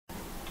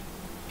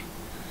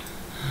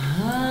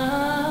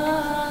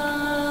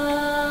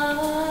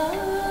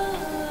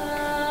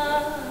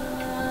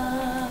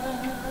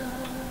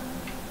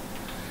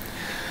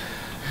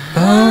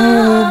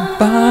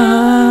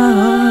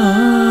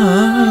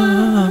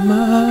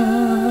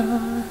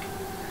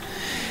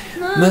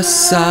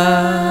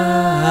Messiah,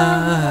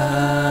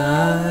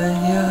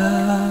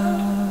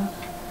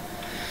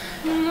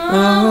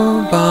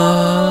 Obama.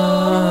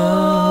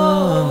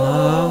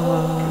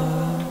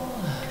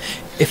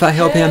 If I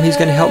help him, he's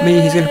going to help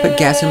me. He's going to put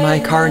gas in my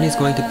car, and he's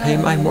going to pay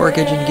my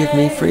mortgage and give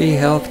me free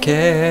health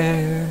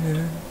care.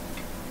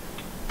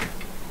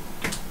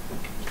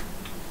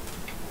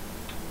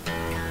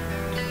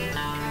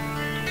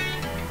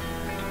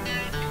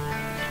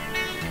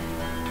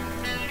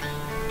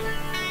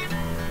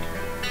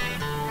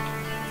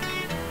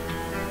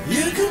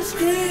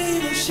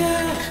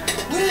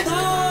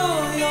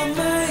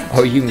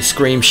 Oh, you can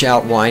scream,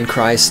 shout, whine,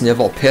 cry,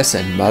 snivel, piss,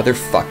 and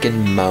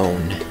motherfucking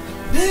moan.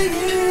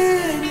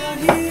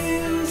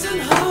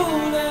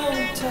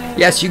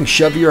 Yes, you can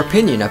shove your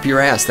opinion up your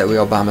ass. That way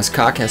Obama's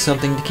cock has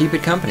something to keep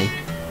it company.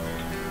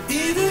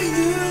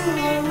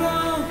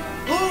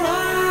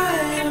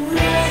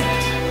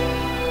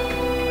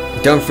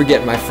 Don't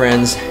forget, my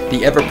friends,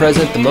 the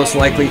ever-present, the most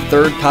likely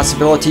third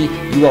possibility,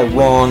 you are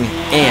wrong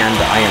and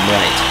I am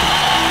right.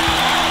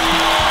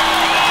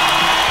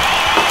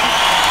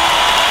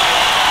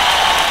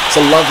 It's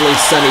a lovely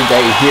sunny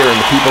day here in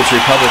the People's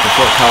Republic of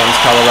Fort Collins,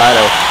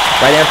 Colorado.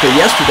 Right after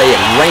yesterday,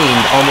 it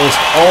rained almost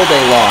all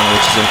day long,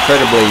 which is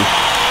incredibly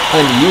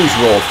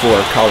unusual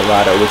for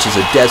Colorado, which is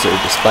a desert,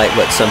 despite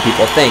what some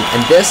people think.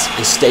 And this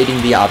is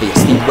stating the obvious,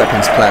 the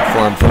weapons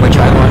platform from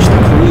which I launched the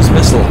cruise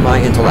missile of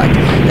my intellect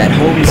that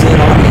homes in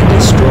on and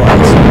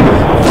destroys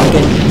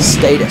fucking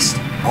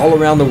statists all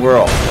around the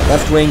world.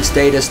 Left-wing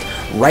statist,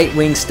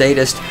 right-wing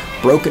statist,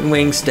 broken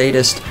wing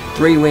statist,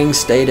 three-wing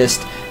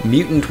statist,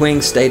 mutant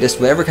wing statist,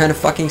 whatever kind of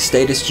fucking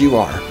statist you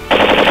are.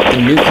 The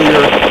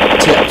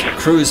nuclear-tipped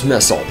cruise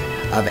missile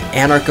of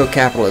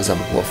anarcho-capitalism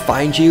will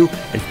find you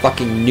and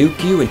fucking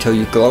nuke you until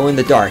you glow in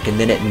the dark. And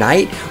then at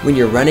night, when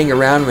you're running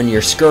around, when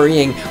you're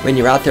scurrying, when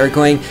you're out there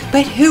going,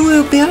 but who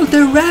will build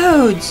the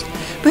roads?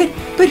 But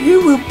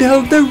who will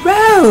build the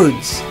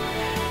roads?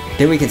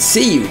 Then we can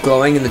see you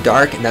glowing in the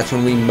dark, and that's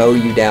when we mow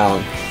you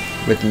down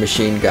with the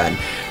machine gun.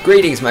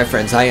 Greetings, my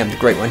friends. I am the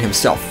Great One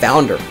himself,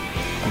 founder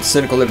of the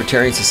Cynical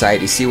Libertarian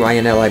Society,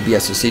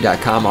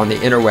 cynlibsoc.com, on the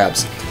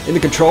interwebs. In the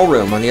control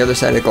room, on the other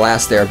side of the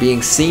glass there,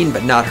 being seen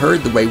but not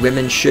heard the way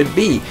women should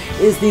be,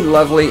 is the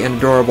lovely and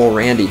adorable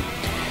Randy.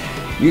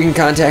 You can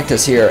contact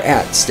us here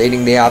at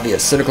Stating the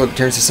Obvious, Cynical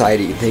Libertarian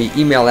Society. The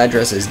email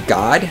address is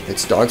God,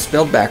 that's dog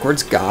spelled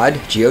backwards,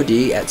 God,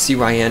 G-O-D, at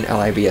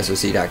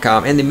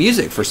cynlibsoc.com. And the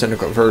music for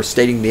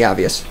Stating the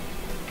Obvious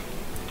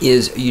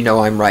is You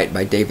Know I'm Right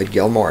by David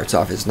Gilmour. It's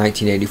off his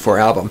 1984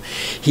 album.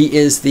 He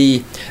is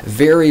the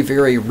very,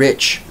 very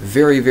rich,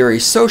 very, very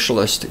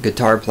socialist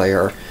guitar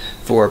player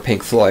for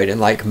Pink Floyd, and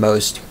like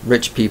most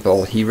rich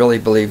people, he really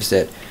believes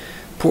that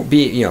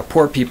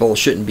poor people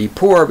shouldn't be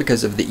poor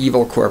because of the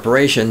evil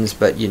corporations,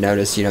 but you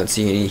notice you don't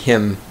see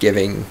him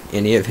giving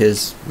any of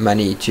his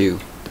money to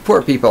the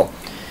poor people.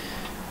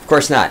 Of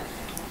course not,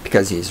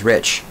 because he's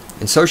rich.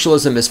 And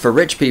socialism is for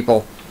rich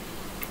people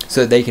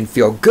so they can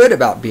feel good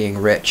about being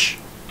rich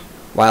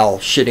while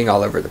shitting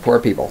all over the poor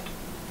people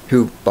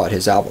who bought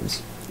his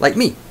albums, like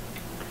me.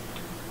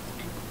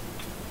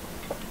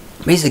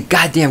 But he's a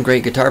goddamn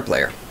great guitar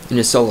player, and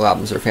his solo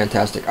albums are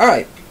fantastic.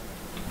 Alright.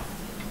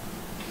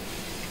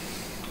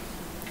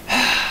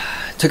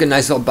 Took a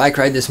nice little bike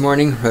ride this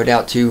morning, rode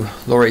out to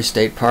Laurie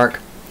State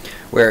Park,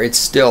 where it's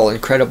still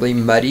incredibly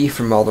muddy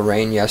from all the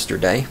rain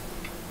yesterday.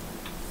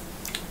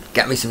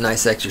 Got me some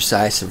nice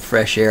exercise, some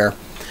fresh air,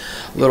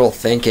 a little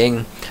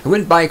thinking. I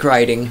went bike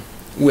riding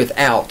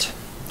without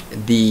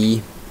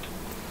the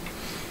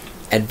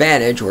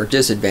advantage or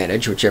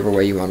disadvantage, whichever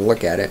way you want to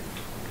look at it,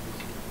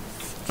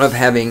 of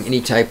having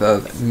any type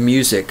of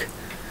music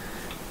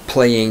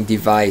playing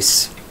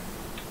device.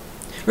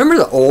 Remember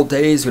the old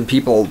days when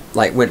people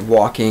like went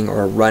walking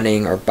or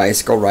running or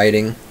bicycle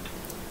riding?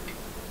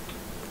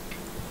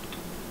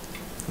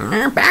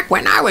 Back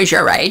when I was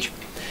your age.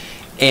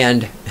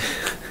 And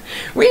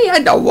we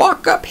had to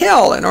walk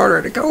uphill in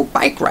order to go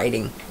bike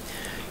riding.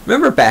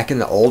 Remember back in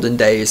the olden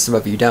days, some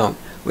of you don't,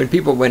 when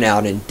people went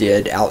out and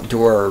did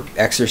outdoor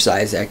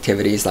exercise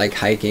activities like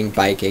hiking,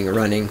 biking,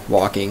 running,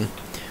 walking,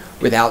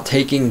 without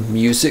taking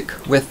music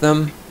with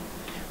them,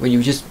 when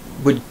you just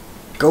would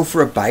go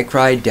for a bike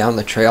ride down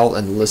the trail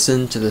and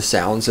listen to the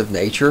sounds of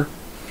nature.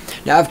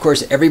 Now, of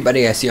course,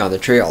 everybody I see on the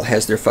trail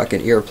has their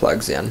fucking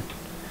earplugs in.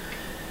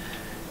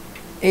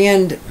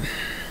 And,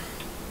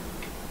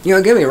 you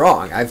know, get me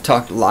wrong, I've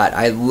talked a lot.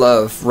 I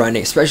love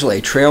running,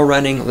 especially trail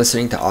running,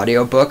 listening to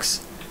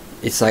audiobooks.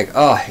 It's like,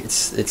 oh,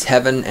 it's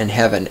heaven and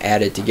heaven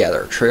added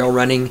together. Trail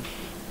running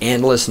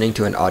and listening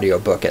to an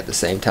audiobook at the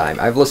same time.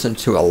 I've listened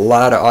to a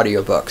lot of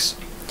audiobooks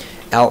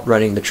out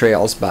running the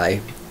trails by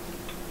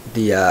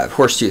the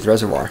Horsetooth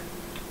Reservoir.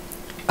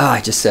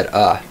 I just said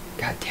God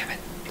damn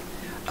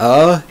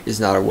it. Is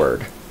not a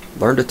word.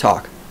 Learn to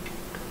talk.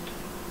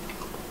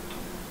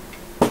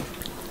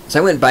 So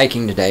I went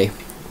biking today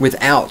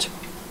without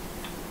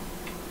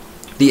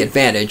the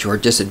advantage or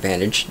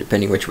disadvantage,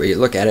 depending which way you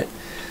look at it,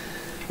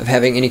 of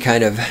having any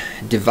kind of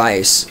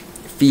device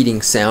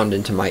feeding sound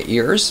into my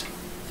ears.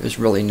 It was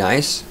really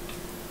nice.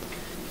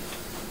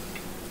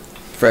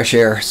 fresh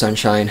air,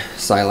 sunshine,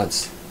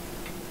 silence.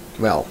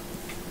 Well,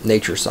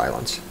 nature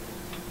silence.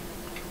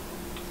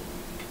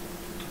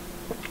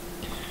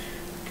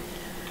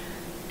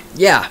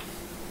 Yeah,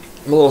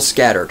 I'm a little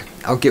scattered.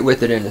 I'll get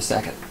with it in a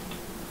second.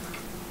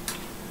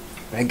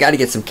 I got to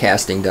get some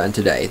casting done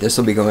today. This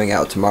will be going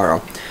out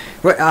tomorrow.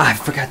 I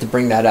forgot to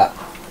bring that up.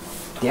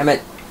 Damn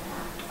it.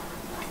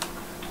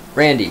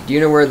 Randy, do you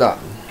know where the...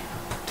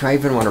 Do I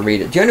even want to read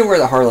it? Do you know where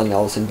the Harlan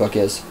Ellison book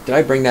is? Did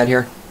I bring that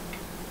here?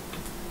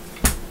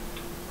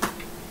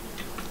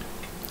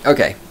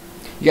 Okay.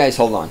 You guys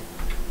hold on.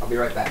 I'll be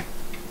right back.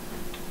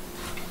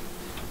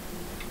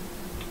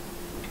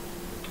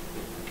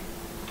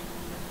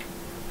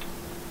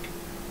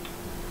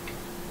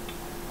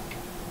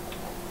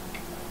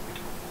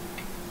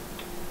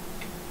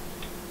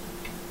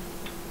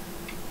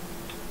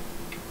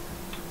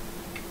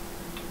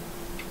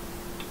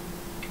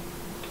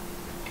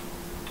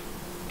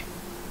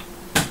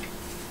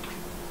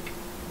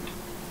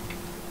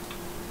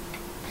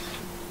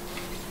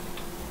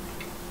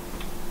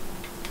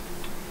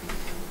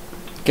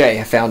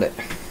 Okay, I found it.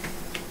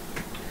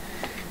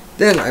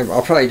 Then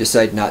I'll probably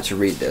decide not to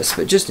read this,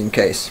 but just in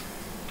case.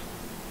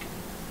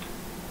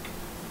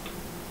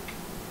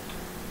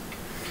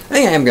 I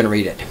think I am going to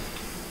read it.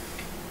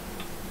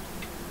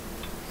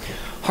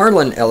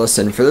 Harlan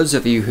Ellison, for those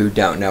of you who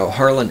don't know,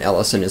 Harlan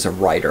Ellison is a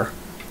writer.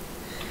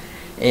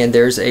 And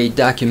there's a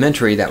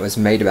documentary that was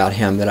made about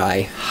him that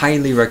I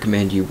highly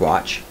recommend you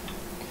watch.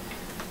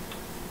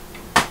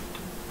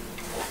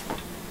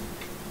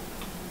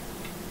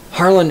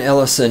 Harlan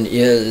Ellison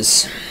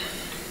is...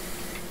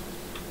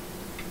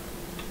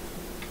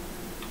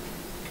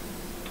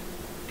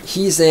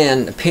 he's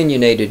an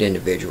opinionated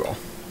individual,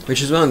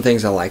 which is one of the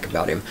things I like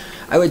about him.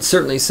 I would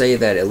certainly say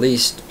that at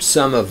least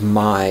some of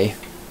my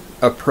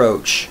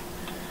approach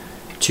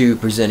to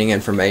presenting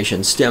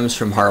information stems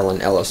from Harlan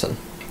Ellison.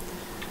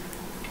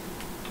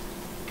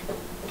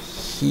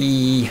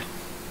 He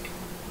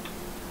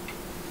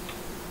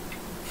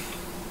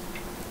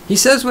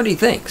says what he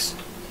thinks.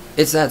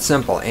 It's that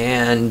simple,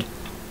 and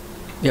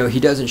you know, he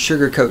doesn't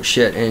sugarcoat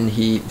shit, and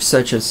he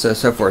such and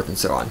so forth and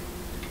so on.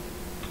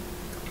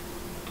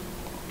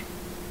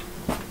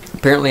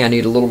 Apparently I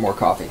need a little more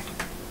coffee.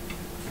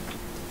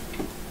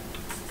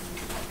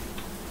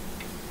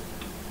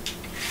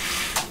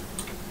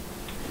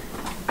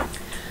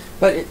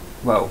 But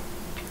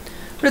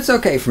it's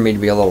okay for me to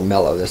be a little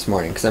mellow this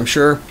morning, because I'm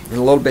sure in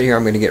a little bit here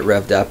I'm going to get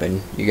revved up,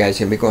 and you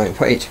guys are going to be going,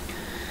 wait,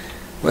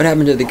 what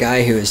happened to the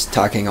guy who is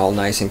talking all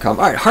nice and calm?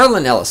 Alright,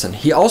 Harlan Ellison.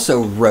 He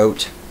also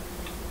wrote,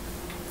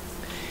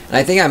 and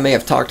I think I may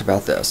have talked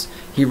about this,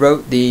 he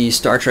wrote the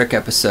Star Trek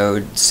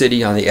episode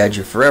City on the Edge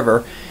of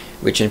Forever,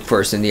 which of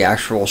course in the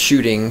actual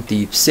shooting,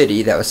 the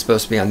city that was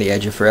supposed to be on the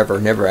edge of forever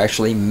never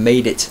actually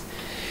made it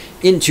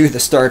into the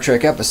Star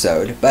Trek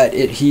episode, but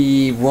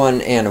he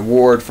won an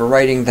award for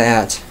writing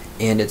that,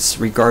 and it's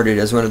regarded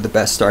as one of the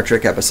best Star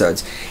Trek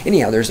episodes.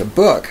 Anyhow, there's a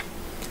book.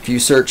 If you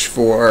search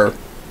for,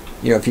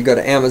 you know, if you go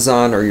to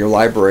Amazon or your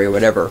library or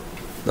whatever,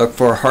 look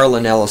for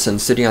Harlan Ellison,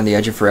 City on the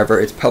Edge of Forever.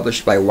 It's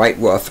published by White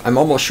Wolf. I'm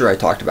almost sure I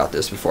talked about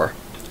this before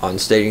on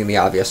Stating the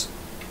Obvious,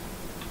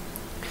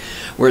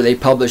 where they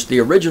published the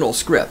original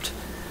script,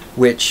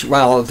 which,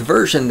 while the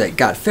version that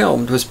got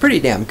filmed was pretty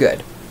damn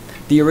good,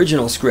 the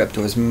original script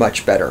was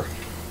much better.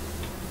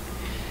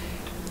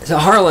 So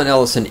Harlan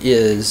Ellison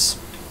he's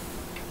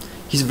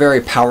a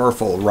very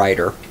powerful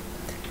writer.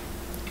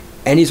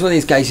 And he's one of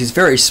these guys, he's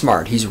very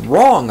smart. He's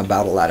wrong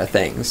about a lot of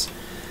things,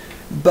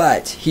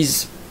 but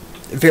he's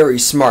very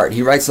smart.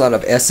 He writes a lot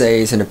of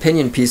essays and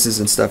opinion pieces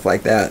and stuff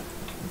like that.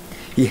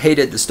 He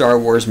hated the Star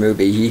Wars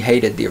movie. He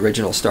hated the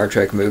original Star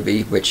Trek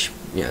movie, which,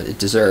 you know, it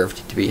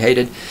deserved to be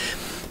hated.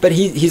 But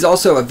he's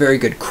also a very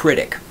good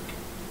critic.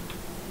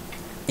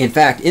 In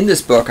fact, in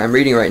this book I'm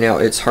reading right now,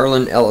 it's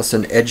Harlan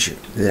Ellison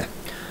Edgeworks,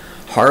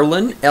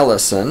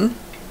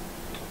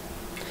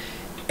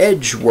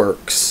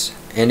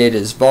 and it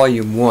is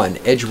volume 1.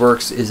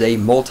 Edgeworks is a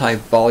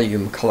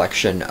multi-volume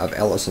collection of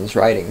Ellison's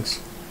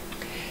writings.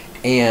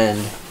 And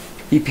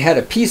he had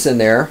a piece in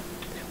there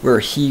where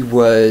he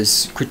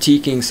was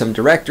critiquing some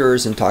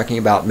directors and talking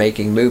about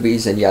making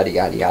movies and yada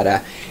yada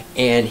yada.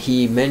 And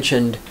he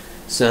mentioned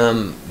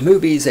some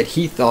movies that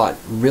he thought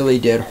really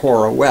did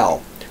horror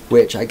well,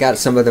 which I got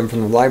some of them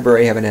from the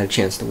library, haven't had a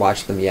chance to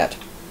watch them yet.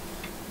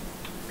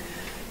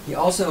 He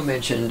also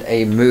mentioned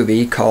a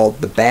movie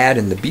called The Bad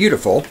and the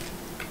Beautiful,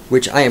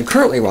 which I am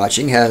currently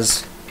watching.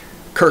 Has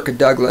Kirk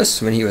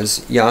Douglas when he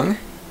was young,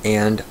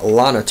 and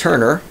Lana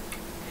Turner.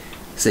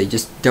 So you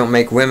just don't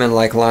make women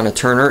like Lana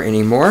Turner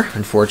anymore,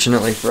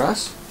 unfortunately for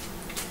us.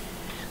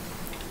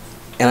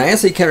 And I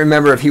honestly can't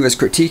remember if he was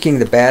critiquing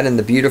The Bad and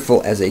the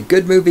Beautiful as a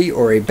good movie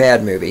or a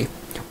bad movie,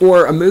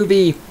 or a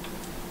movie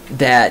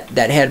that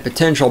had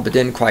potential but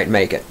didn't quite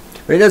make it.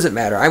 But it doesn't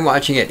matter. I'm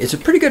watching it. It's a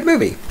pretty good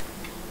movie.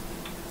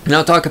 And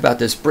I'll talk about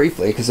this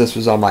briefly, because this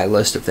was on my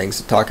list of things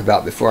to talk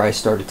about before I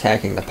start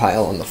attacking the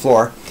pile on the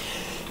floor.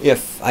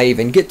 If I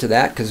even get to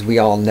that, because we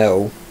all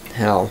know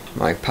how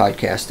my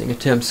podcasting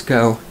attempts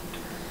go.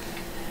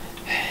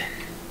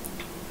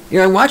 You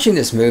know, I'm watching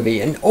this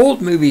movie, and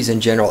old movies in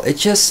general, it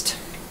just...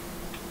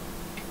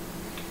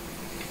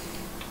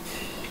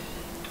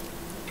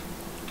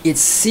 It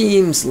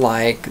seems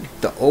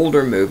like the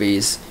older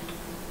movies,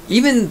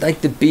 even like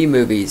the B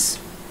movies,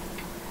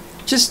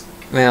 just...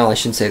 Well, I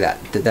shouldn't say that.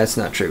 That's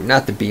not true.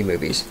 Not the B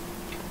movies.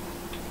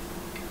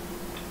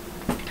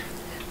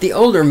 The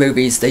older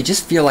movies, they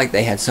just feel like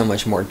they had so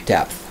much more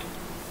depth.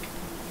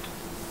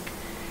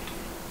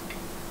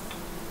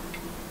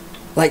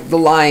 Like the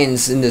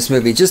lines in this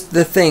movie, just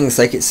the things,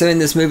 like, so in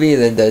this movie,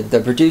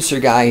 the producer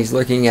guy, he's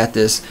looking at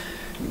this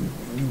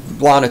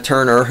Lana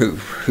Turner,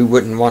 who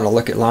wouldn't want to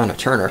look at Lana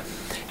Turner,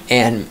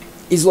 and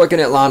he's looking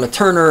at Lana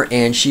Turner,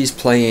 and she's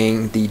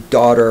playing the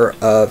daughter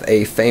of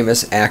a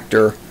famous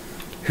actor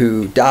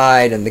who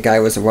died, and the guy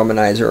was a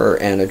womanizer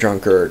and a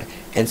drunkard,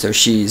 and so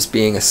she's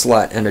being a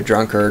slut and a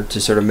drunkard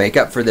to sort of make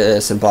up for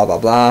this, and blah blah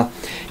blah,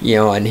 you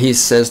know. And he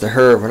says to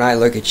her, when I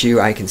look at you,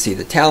 I can see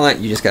the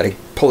talent, you just got to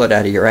pull it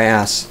out of your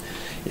ass.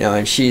 You know,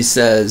 and she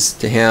says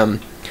to him,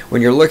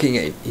 when you're looking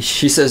at,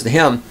 she says to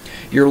him,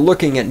 you're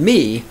looking at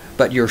me,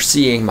 but you're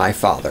seeing my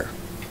father.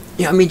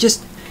 You know, I mean,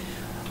 just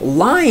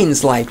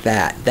lines like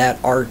that,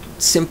 that are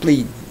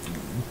simply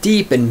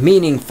deep and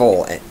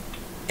meaningful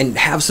and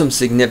have some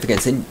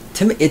significance. And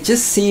to me, it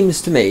just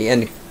seems to me,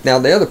 and now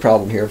the other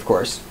problem here, of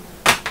course,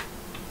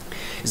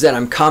 is that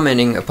I'm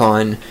commenting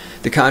upon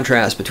the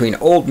contrast between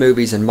old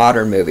movies and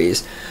modern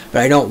movies,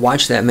 but I don't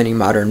watch that many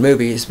modern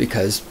movies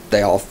because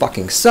they all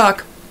fucking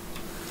suck.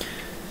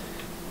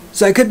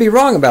 So I could be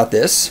wrong about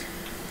this,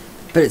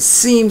 but it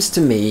seems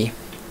to me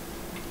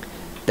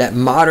that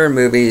modern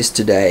movies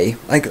today,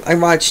 like I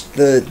watched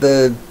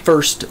the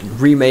first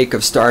remake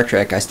of Star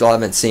Trek. I still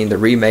haven't seen the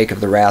remake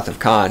of The Wrath of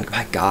Khan.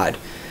 My God,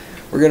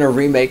 we're going to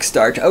remake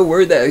Star Trek. Oh,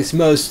 we're the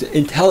most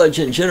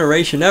intelligent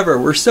generation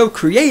ever. We're so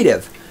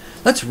creative.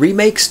 Let's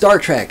remake Star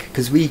Trek,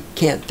 because we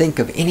can't think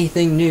of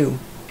anything new.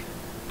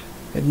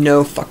 We have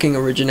no fucking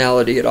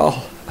originality at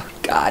all. Oh,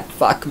 God,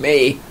 fuck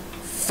me.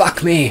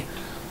 Fuck me.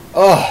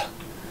 Oh.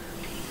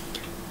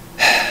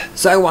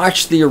 So I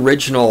watched the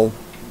original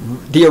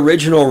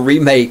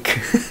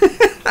remake,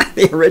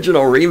 the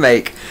original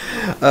remake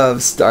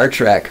of Star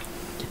Trek,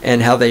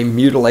 and how they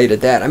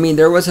mutilated that. I mean,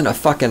 there wasn't a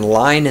fucking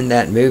line in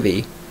that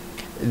movie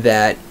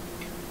that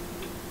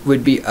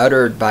would be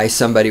uttered by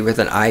somebody with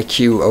an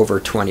IQ over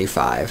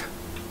 25.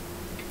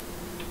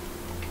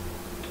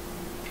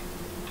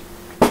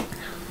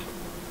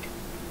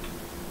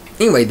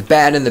 Anyway, The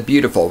Bad and the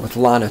Beautiful with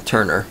Lana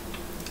Turner.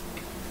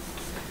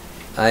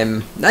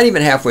 I'm not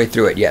even halfway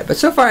through it yet, but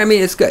so far, I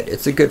mean, it's good.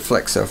 It's a good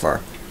flick so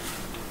far.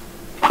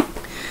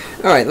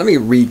 Alright, let me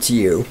read to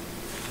you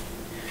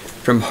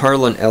from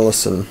Harlan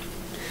Ellison,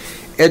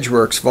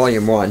 Edgeworks,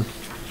 Volume 1.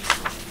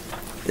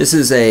 This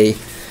is a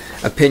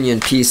opinion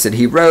piece that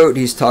he wrote.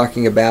 He's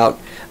talking about,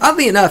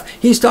 oddly enough,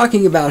 he's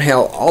talking about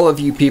how all of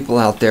you people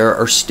out there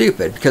are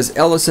stupid, because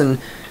Ellison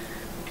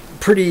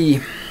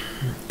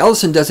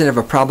doesn't have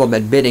a problem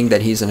admitting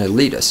that he's an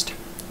elitist.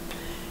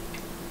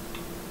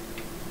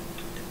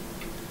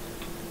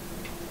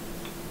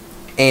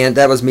 And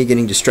that was me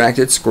getting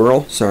distracted.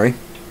 Squirrel, sorry.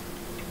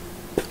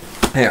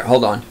 Here,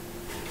 hold on.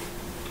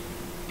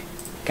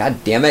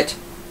 God damn it.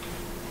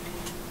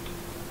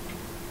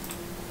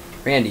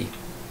 Randy,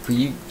 will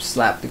you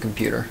slap the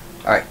computer?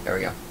 Alright, there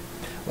we go.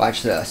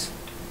 Watch this.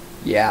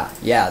 Yeah,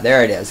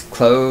 there it is.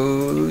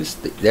 Close.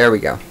 There we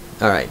go.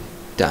 Alright,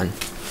 done.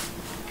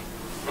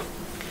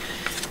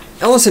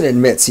 Ellison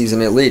admits he's an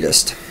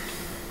elitist.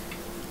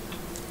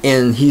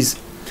 And he's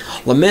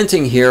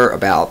lamenting here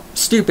about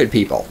stupid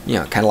people, you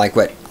know, kind of like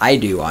what I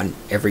do on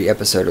every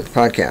episode of the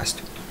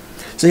podcast.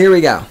 So here we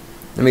go.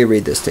 Let me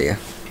read this to you.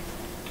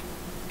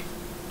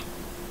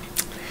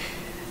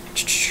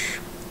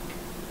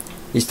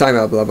 He's talking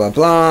about blah, blah,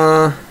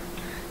 blah.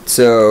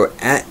 So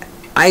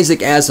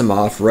Isaac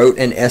Asimov wrote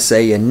an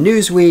essay in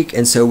Newsweek,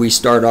 and so we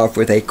start off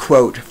with a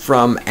quote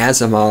from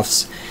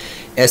Asimov's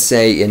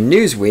essay in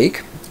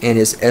Newsweek, and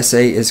his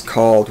essay is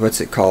called, what's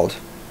it called?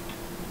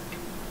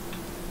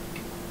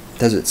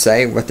 Does it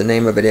say what the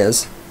name of it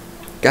is?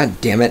 God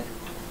damn it.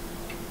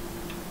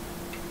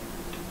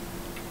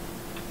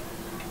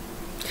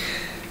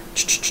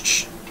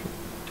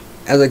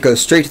 As it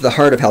goes straight to the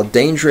heart of how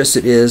dangerous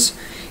it is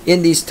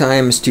in these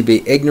times to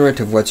be ignorant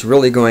of what's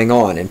really going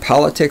on in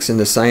politics and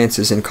the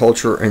sciences and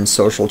culture and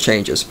social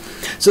changes.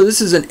 So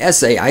this is an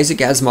essay Isaac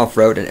Asimov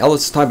wrote, and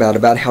Ellis talked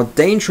about how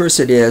dangerous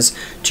it is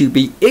to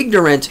be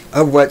ignorant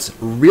of what's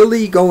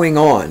really going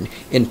on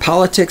in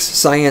politics,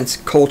 science,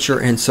 culture,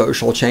 and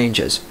social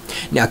changes.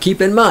 Now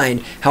keep in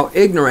mind how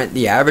ignorant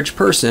the average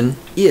person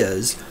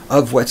is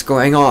of what's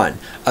going on,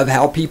 of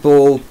how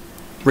people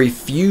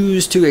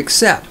refuse to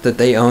accept that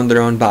they own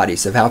their own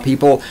bodies, of how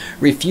people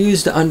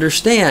refuse to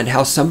understand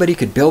how somebody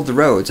could build the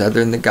roads other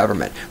than the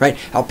government, right?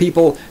 How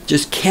people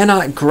just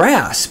cannot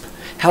grasp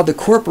how the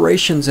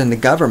corporations and the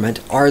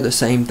government are the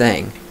same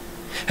thing.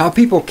 How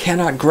people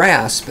cannot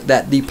grasp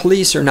that the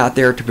police are not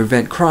there to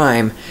prevent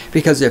crime,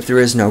 because if there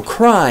is no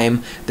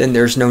crime, then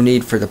there's no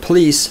need for the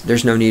police,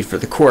 there's no need for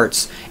the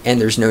courts,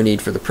 and there's no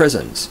need for the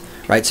prisons,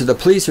 right? So the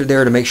police are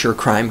there to make sure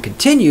crime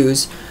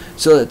continues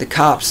so that the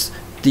cops,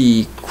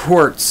 the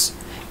courts,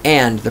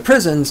 and the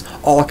prisons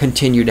all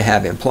continue to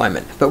have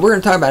employment. But we're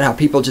going to talk about how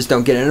people just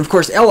don't get it. And of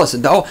course,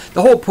 Ellison, the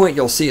whole point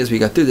you'll see as we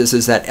go through this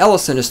is that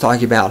Ellison is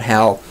talking about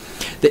how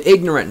the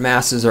ignorant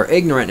masses are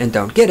ignorant and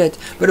don't get it,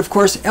 but of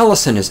course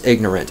Ellison is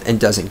ignorant and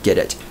doesn't get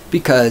it,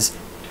 because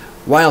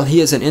while he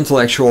is an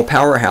intellectual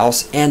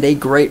powerhouse and a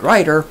great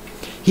writer,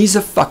 he's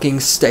a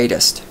fucking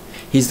statist.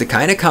 He's the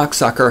kind of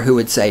cocksucker who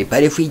would say,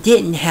 but if we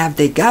didn't have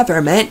the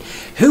government,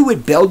 who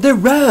would build the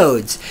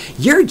roads?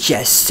 You're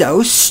just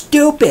so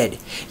stupid.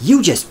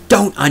 You just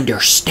don't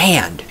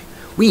understand.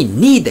 We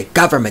need the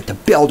government to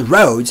build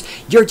roads.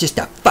 You're just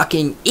a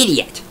fucking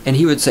idiot. And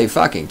he would say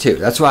fucking too.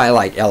 That's why I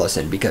like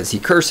Ellison, because he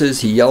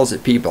curses, he yells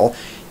at people.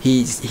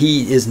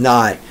 He's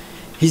not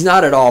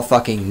at all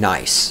fucking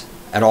nice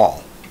at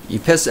all. You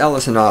piss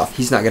Ellison off,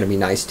 he's not going to be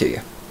nice to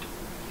you.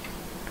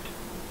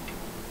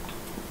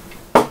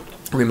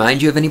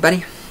 Remind you of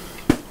anybody?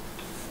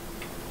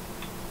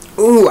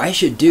 Ooh, I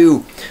should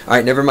do...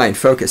 Alright, never mind.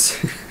 Focus.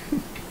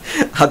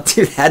 I'll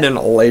do that in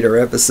a later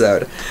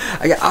episode.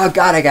 Oh,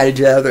 God, I got to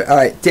do that.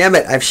 Alright, damn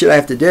it. I have shit I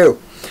have to do.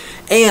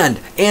 And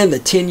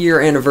the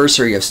 10-year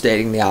anniversary of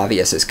Stating the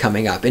Obvious is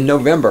coming up in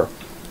November.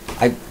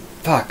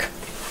 Fuck.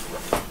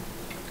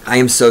 I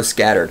am so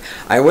scattered.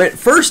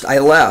 First I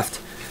left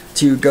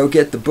to go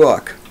get the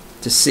book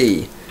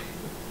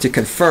to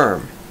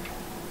confirm.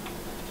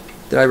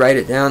 Did I write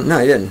it down? No,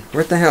 I didn't.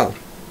 What the hell?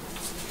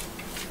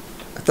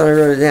 I thought I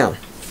wrote it down.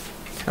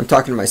 I'm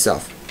talking to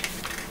myself.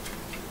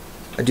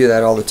 I do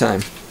that all the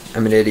time.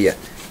 I'm an idiot.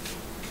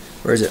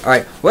 Where is it?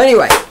 Alright. Well,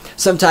 anyway,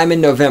 sometime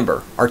in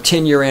November, our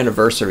 10-year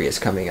anniversary is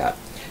coming up.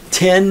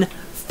 10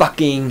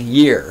 fucking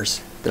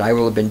years that I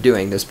will have been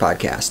doing this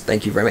podcast.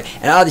 Thank you very much.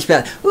 And I'll just be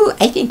like, ooh,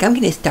 I think I'm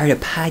going to start a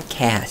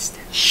podcast.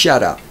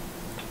 Shut up.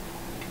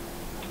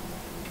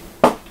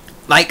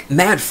 Like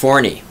Matt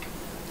Forney.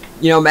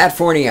 You know, Matt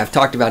Forney, I've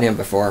talked about him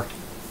before.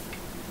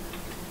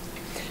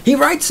 He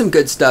writes some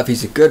good stuff.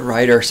 He's a good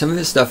writer. Some of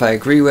his stuff I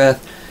agree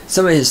with.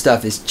 Some of his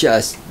stuff is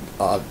just,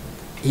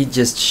 he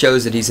just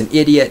shows that he's an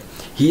idiot.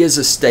 He is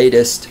a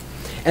statist.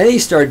 And then he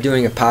started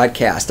doing a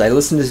podcast. I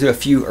listened to a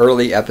few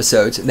early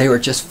episodes, and they were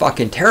just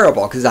fucking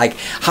terrible. Because like,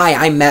 hi,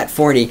 I'm Matt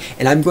Forney,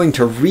 and I'm going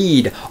to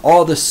read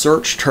all the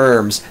search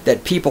terms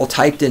that people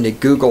typed into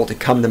Google to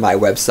come to my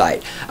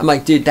website. I'm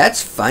like, dude,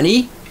 that's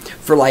funny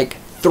for like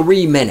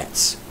 3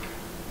 minutes.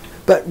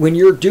 But when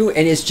you're doing,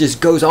 and it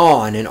just goes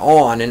on, and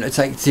it's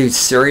like, dude,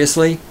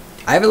 seriously?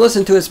 I haven't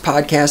listened to his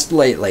podcast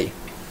lately,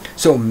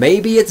 so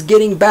maybe it's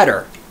getting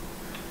better.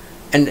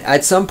 And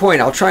at some point,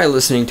 I'll try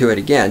listening to it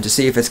again to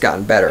see if it's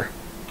gotten better.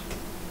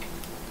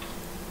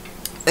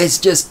 It's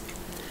just,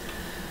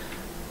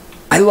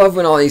 I love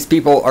when all these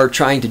people are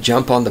trying to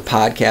jump on the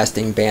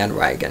podcasting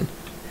bandwagon.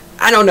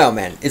 I don't know,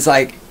 man. It's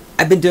like,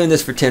 I've been doing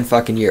this for 10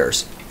 fucking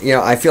years. You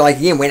know, I feel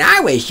like, when I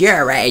was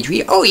your age,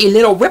 you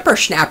little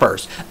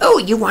whippersnappers. Oh,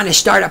 you want to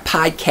start a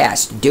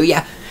podcast, do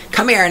ya?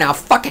 Come here and I'll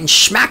fucking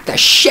smack the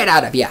shit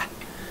out of ya.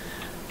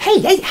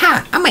 Hey,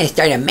 I'm going to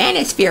start a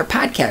Manosphere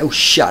podcast. Oh,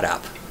 shut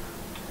up.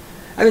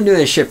 I've been doing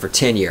this shit for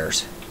 10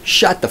 years.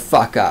 Shut the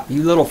fuck up.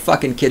 You little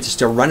fucking kids are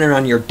still running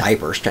on your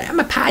diapers. I'm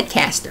a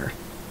podcaster.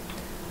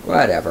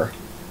 Whatever.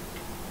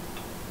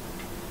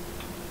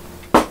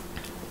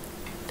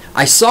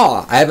 I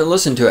haven't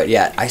listened to it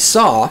yet. I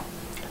saw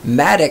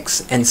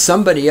Maddox and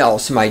somebody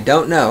else whom I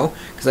don't know,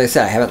 because like I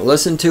said, I haven't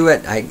listened to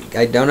it, I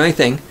don't know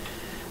anything,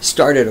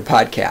 started a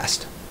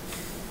podcast.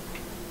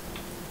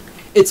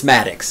 It's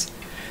Maddox.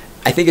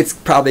 I think it's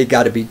probably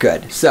got to be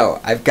good.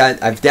 So I've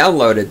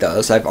downloaded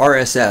those. I've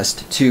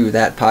RSS'd to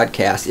that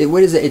podcast.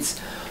 What is it?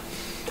 It's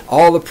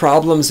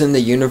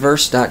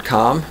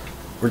alltheproblemsintheuniverse.com,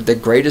 or the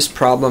greatest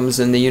problems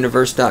in the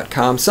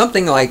universe.com,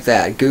 something like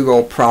that.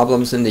 Google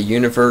problems in the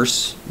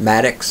universe,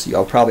 Maddox,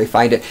 you'll probably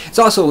find it. It's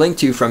also linked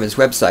to from his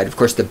website, of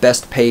course, the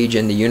best page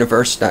in the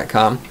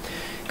universe.com.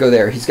 Go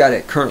there. He's got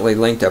it currently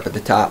linked up at the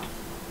top.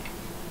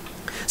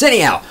 So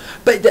anyhow,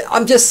 but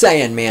I'm just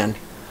saying, man,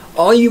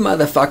 all you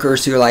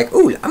motherfuckers who are like,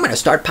 ooh, I'm going to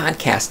start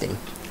podcasting.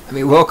 I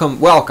mean, welcome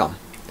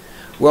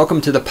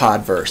to the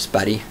podverse,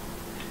 buddy.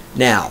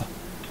 Now,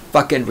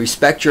 fucking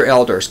respect your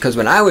elders, because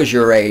when I was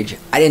your age,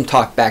 I didn't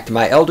talk back to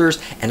my elders,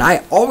 and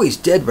I always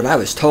did what I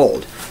was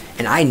told.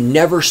 And I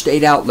never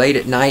stayed out late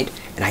at night,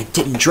 and I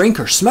didn't drink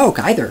or smoke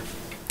either.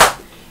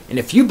 And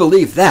if you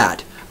believe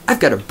that,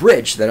 I've got a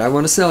bridge that I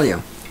want to sell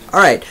you.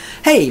 Alright,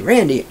 hey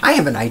Randy, I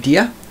have an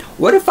idea.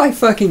 What if I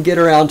fucking get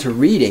around to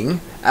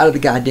reading out of the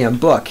goddamn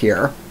book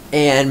here,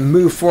 and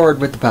move forward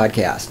with the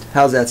podcast?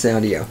 How's that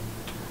sound to you?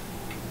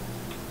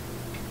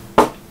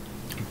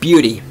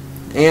 Beauty.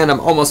 And I'm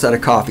almost out of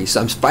coffee, so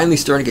I'm finally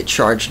starting to get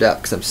charged up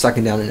because I'm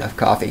sucking down enough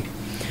coffee.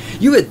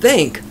 You would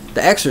think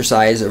the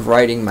exercise of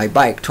riding my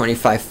bike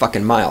 25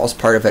 fucking miles,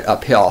 part of it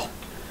uphill,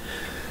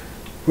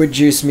 would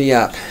juice me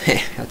up.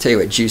 I'll tell you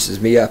what juices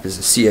me up is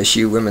the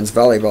CSU women's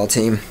volleyball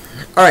team.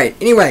 All right,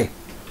 anyway,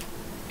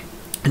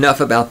 enough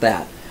about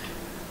that.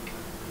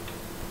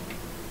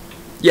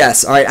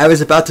 Yes, all right, I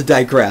was about to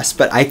digress,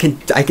 but I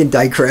can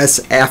digress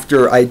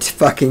after I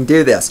fucking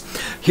do this.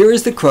 Here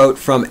is the quote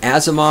from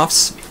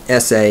Asimov's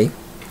essay,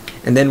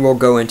 and then we'll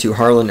go into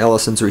Harlan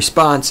Ellison's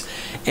response,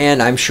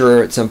 and I'm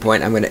sure at some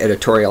point I'm going to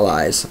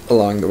editorialize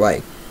along the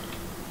way.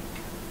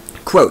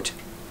 Quote,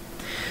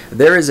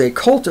 "There is a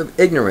cult of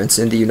ignorance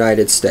in the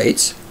United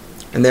States,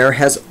 and there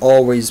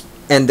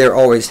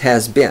always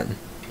has been.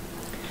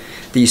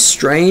 The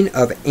strain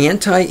of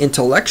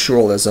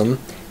anti-intellectualism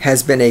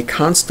has been a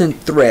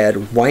constant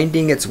thread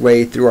winding its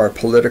way through our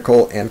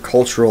political and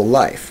cultural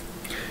life,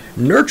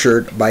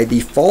 nurtured by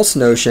the false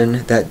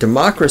notion that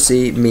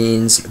democracy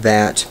means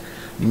that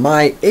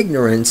my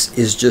ignorance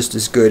is just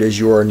as good as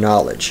your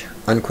knowledge."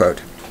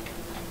 Unquote.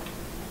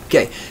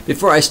 Okay,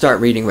 before I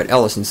start reading what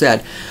Ellison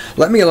said,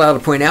 let me allow to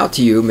point out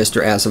to you,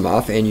 Mr.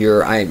 Asimov, and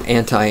your I'm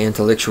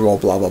anti-intellectual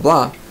blah blah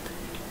blah,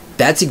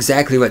 that's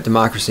exactly what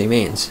democracy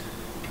means.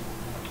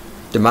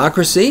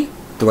 Democracy,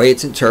 the way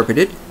it's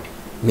interpreted,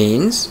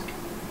 means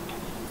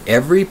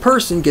every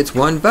person gets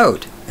one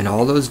vote, and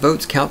all those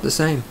votes count the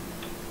same.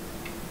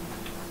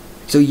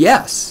 So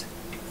yes,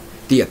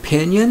 the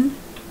opinion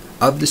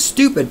of the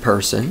stupid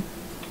person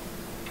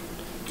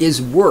is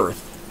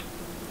worth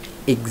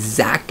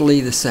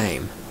exactly the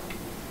same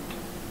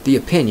the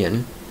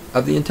opinion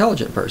of the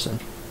intelligent person.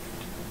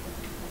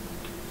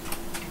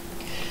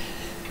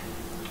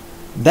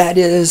 That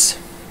is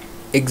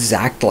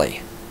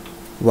exactly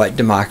what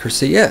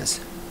democracy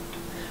is.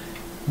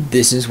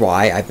 This is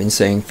why I've been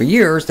saying for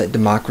years that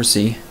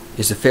democracy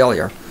is a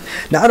failure.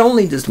 Not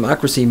only does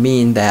democracy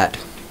mean that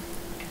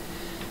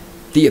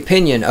the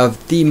opinion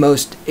of the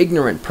most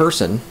ignorant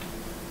person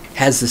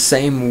has the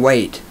same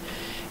weight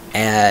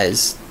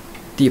as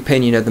the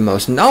opinion of the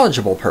most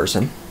knowledgeable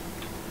person,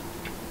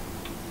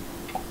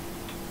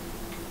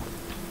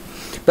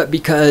 but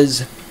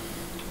because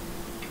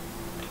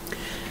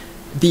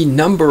the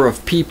number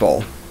of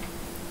people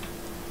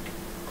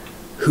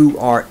who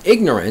are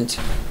ignorant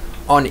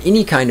on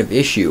any kind of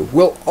issue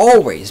will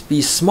always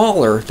be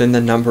smaller than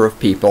the number of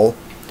people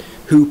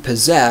who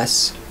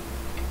possess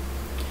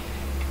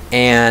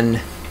an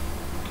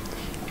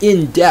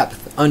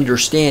in-depth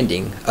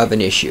understanding of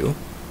an issue.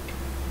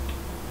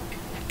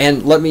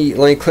 And let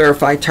me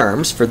clarify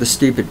terms for the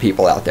stupid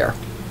people out there.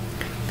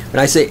 When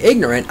I say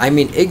ignorant, I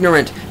mean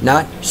ignorant,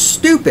 not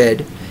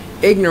stupid,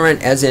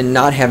 ignorant as in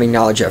not having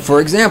knowledge of.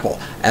 For example,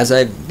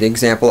 the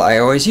example I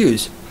always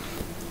use,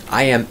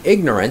 I am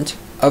ignorant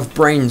of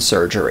brain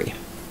surgery.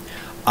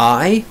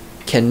 I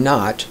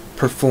cannot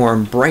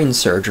perform brain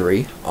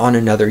surgery on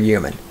another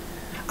human.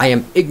 I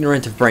am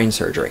ignorant of brain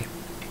surgery.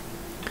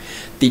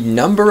 The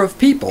number of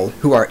people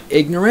who are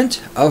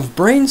ignorant of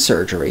brain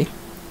surgery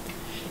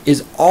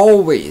is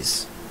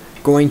always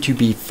going to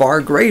be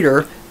far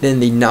greater than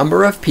the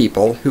number of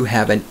people who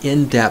have an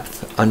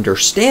in-depth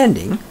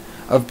understanding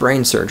of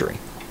brain surgery.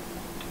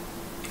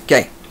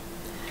 Okay.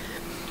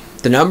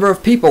 The number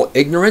of people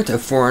ignorant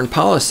of foreign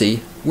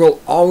policy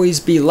will always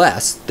be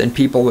less than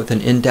people with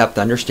an in-depth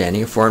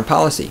understanding of foreign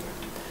policy.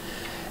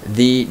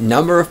 The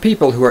number of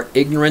people who are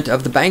ignorant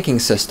of the banking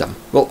system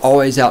will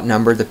always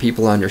outnumber the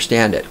people who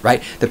understand it,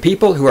 right? The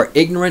people who are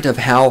ignorant of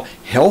how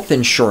health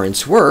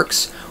insurance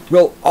works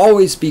will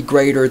always be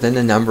greater than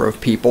the number of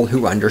people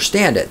who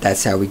understand it.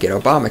 That's how we get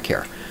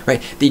Obamacare,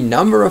 right? The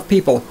number of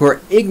people who are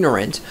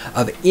ignorant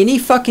of any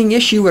fucking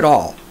issue at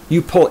all,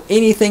 you pull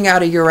anything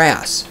out of your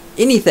ass,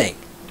 anything.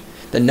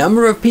 The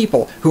number of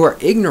people who are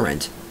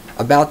ignorant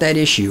about that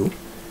issue,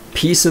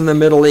 peace in the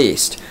Middle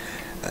East,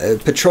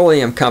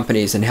 petroleum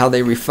companies and how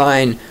they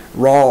refine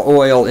raw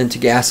oil into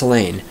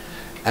gasoline,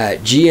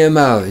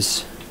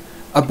 GMOs,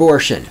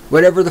 abortion,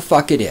 whatever the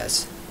fuck it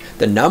is.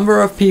 The number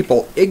of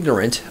people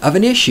ignorant of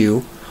an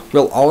issue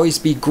will always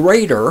be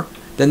greater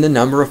than the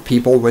number of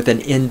people with an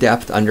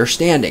in-depth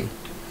understanding.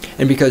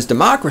 And because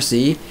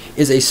democracy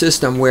is a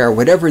system where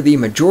whatever the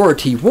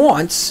majority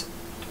wants,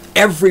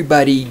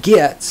 everybody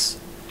gets,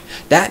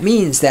 that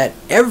means that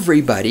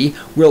everybody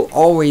will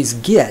always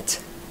get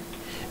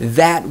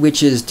that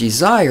which is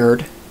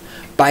desired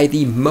by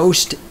the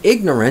most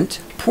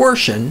ignorant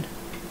portion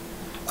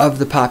of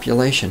the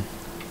population.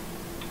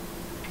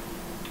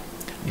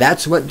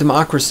 That's what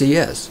democracy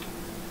is.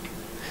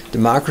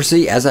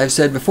 Democracy, as I've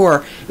said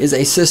before, is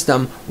a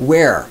system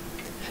where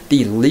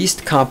the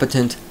least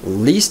competent,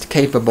 least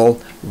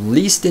capable,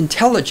 least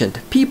intelligent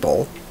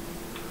people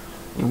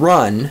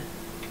run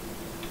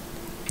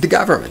the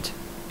government.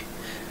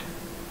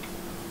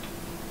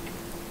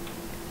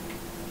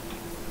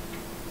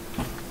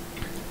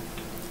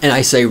 And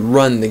I say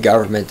run the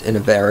government in a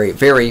very,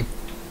 very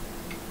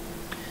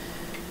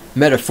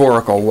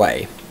metaphorical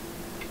way.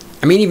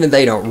 I mean, even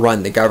they don't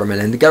run the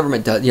government, and the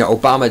government does,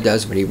 Obama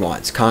does what he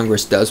wants,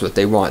 Congress does what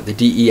they want, the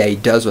DEA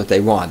does what they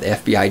want, the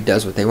FBI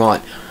does what they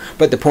want.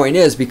 But the point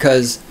is,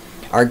 because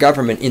our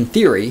government, in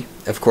theory,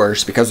 of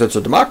course, because it's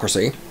a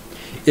democracy,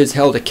 is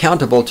held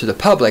accountable to the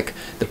public.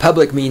 The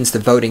public means the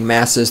voting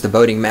masses. The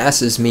voting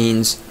masses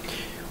means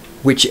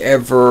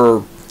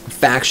whichever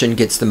faction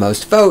gets the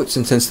most votes,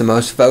 and since the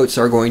most votes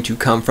are going to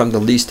come from the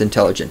least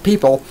intelligent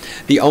people,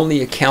 the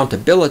only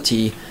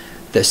accountability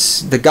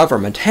the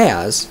government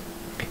has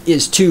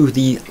is to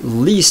the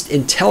least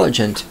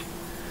intelligent,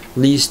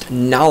 least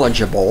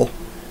knowledgeable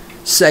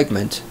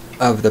segment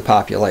of the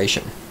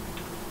population.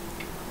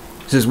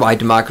 This is why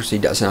democracy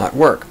does not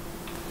work.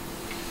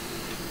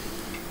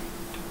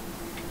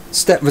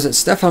 Was it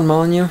Stefan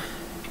Molyneux?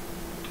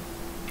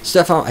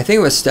 I think it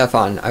was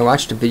Stefan. I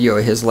watched a video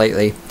of his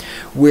lately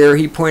where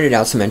he pointed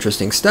out some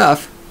interesting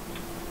stuff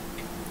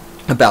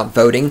about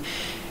voting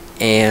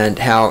and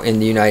how in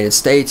the United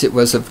States it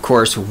was, of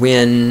course,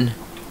 when,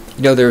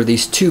 you know, there are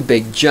these two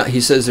big jumps.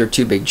 He says there are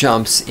two big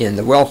jumps in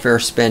the welfare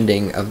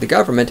spending of the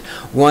government.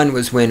 One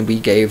was when we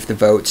gave the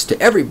votes to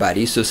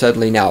everybody, so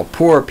suddenly now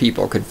poor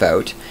people could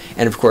vote,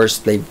 and of course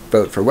they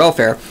vote for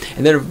welfare.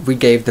 And then we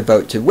gave the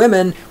vote to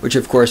women, which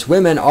of course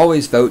women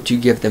always vote to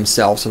give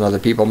themselves and other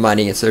people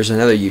money, and so there's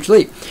another huge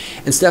leap.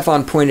 And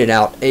Stefan pointed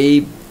out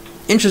a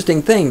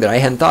interesting thing that I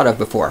hadn't thought of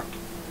before.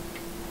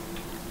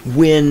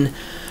 When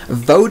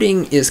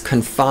voting is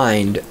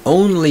confined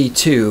only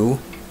to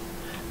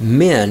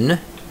men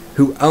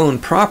who own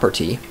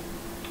property,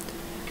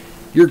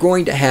 you're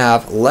going to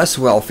have less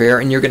welfare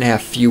and you're going to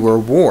have fewer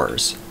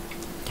wars.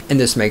 And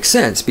this makes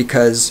sense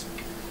because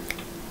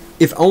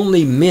if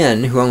only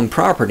men who own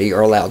property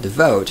are allowed to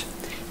vote,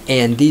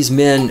 and these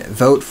men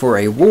vote for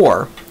a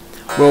war,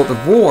 well,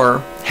 the war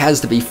has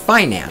to be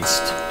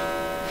financed.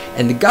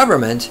 And the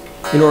government,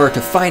 in order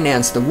to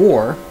finance the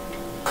war,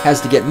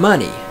 has to get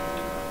money.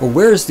 Well,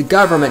 where is the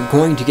government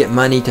going to get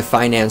money to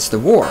finance the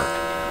war?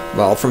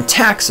 Well, from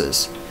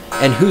taxes.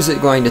 And who's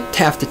it going to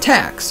have to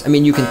tax? I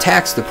mean, you can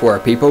tax the poor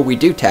people. We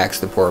do tax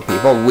the poor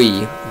people.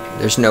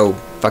 There's no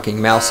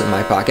fucking mouse in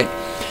my pocket.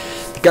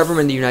 The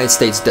government of the United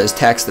States does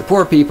tax the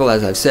poor people.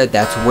 As I've said,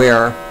 that's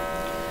where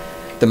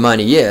the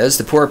money is.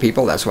 The poor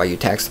people, that's why you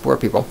tax the poor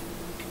people.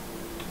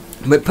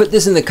 But put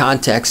this in the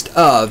context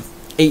of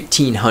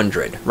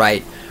 1800,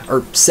 right?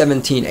 Or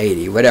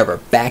 1780, whatever,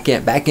 back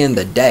in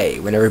the day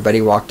when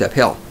everybody walked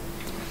uphill.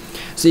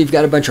 So you've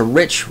got a bunch of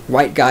rich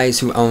white guys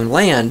who own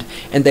land,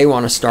 and they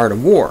want to start a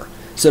war.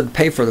 So to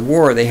pay for the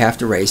war, they have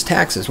to raise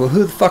taxes. Well,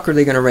 who the fuck are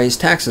they going to raise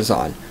taxes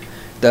on?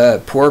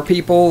 The poor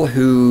people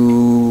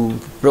who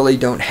really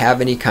don't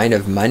have any kind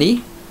of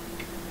money?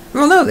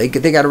 Well, no, they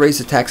got to raise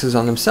the taxes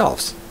on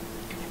themselves.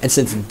 And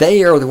since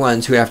they are the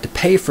ones who have to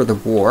pay for the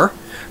war,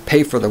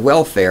 pay for the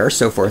welfare,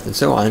 so forth and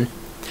so on,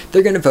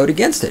 they're going to vote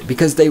against it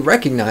because they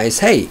recognize,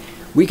 hey,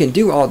 we can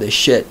do all this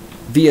shit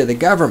via the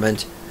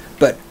government,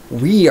 but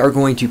we are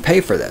going to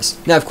pay for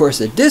this. Now, of course,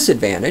 the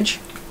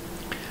disadvantage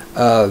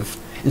of,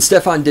 and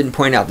Stefan didn't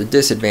point out the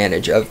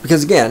disadvantage of,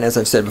 because again, as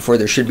I've said before,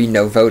 there should be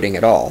no voting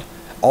at all.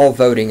 All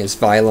voting is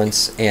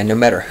violence, and no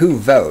matter who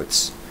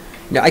votes.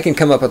 Now, I can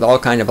come up with all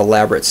kind of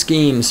elaborate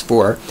schemes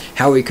for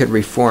how we could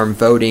reform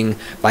voting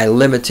by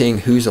limiting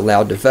who's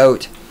allowed to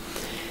vote.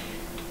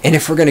 And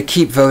if we're going to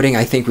keep voting,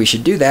 I think we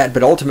should do that,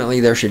 but ultimately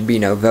there should be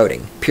no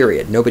voting,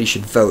 period. Nobody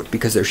should vote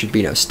because there should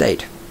be no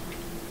state.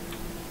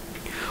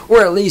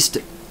 Or at least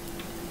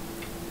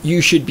you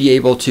should be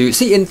able to...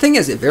 See, and the thing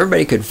is, if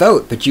everybody could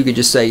vote, but you could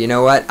just say, you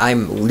know what,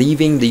 I'm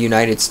leaving the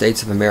United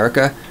States of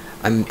America,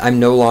 I'm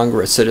no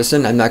longer a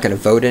citizen, I'm not going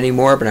to vote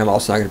anymore, but I'm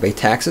also not going to pay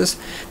taxes,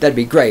 that'd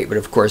be great, but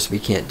of course we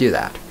can't do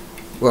that.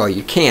 Well,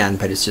 you can,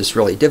 but it's just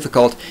really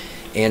difficult,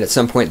 and at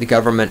some point the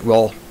government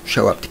will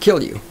show up to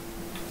kill you.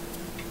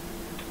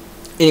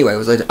 Anyway, it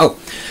was like,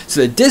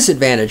 so the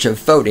disadvantage of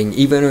voting,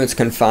 even when it's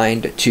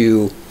confined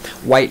to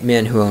white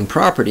men who own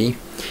property,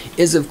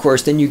 is of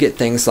course then you get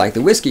things like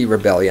the Whiskey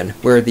Rebellion,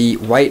 where the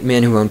white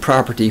men who own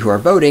property who are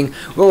voting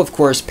will of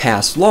course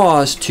pass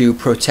laws to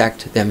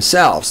protect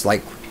themselves,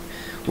 like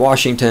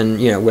Washington,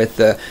 you know, with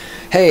the,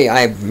 hey,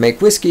 I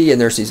make whiskey and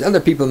there's these other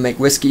people who make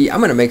whiskey, I'm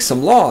going to make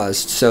some laws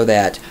so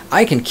that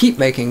I can keep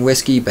making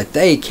whiskey, but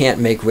they can't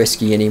make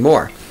whiskey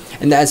anymore.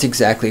 And that's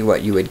exactly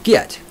what you would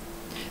get.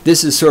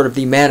 This is sort of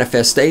the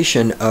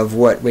manifestation of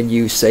what, when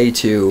you say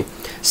to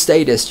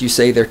statists, you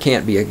say there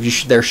can't be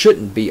there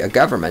shouldn't be a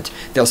government.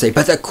 They'll say,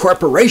 but the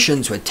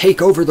corporations would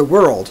take over the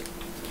world.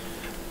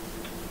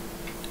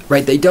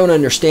 Right? They don't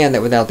understand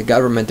that without the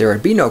government there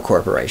would be no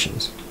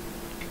corporations.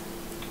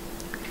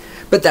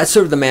 But that's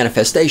sort of the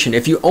manifestation.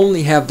 If you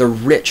only have the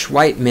rich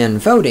white men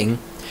voting,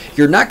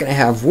 you're not going to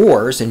have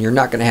wars and you're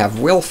not going to have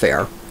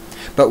welfare.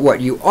 But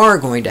what you are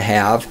going to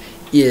have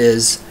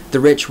is the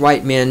rich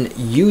white men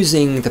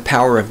using the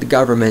power of the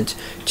government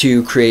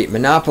to create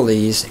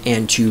monopolies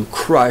and to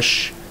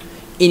crush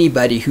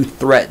anybody who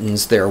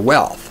threatens their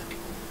wealth,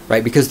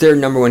 right? Because their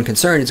number one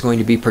concern is going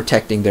to be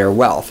protecting their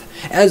wealth.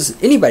 As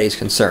anybody's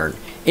concerned,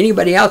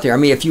 anybody out there, I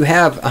mean, if you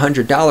have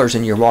 $100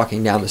 and you're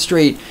walking down the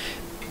street,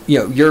 you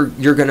know,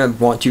 you're going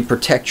to want to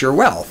protect your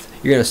wealth.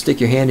 You're going to stick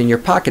your hand in your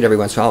pocket every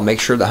once in a while and make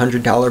sure the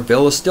 $100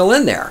 bill is still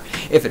in there.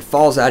 If it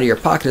falls out of your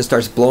pocket and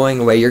starts blowing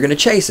away, you're going to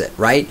chase it,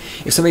 right?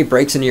 If somebody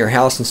breaks into your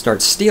house and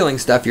starts stealing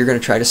stuff, you're going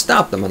to try to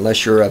stop them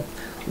unless you're a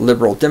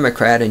liberal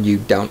Democrat and you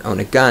don't own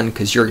a gun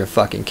because you're a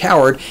fucking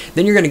coward,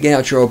 then you're going to get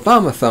out your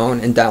Obama phone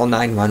and dial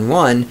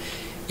 911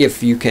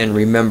 if you can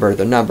remember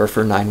the number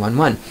for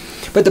 911.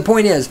 But the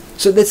point is,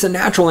 so that's a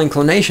natural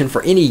inclination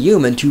for any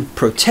human to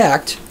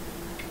protect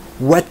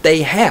what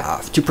they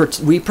have.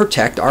 We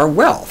protect our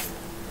wealth.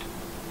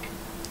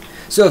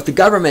 So if the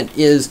government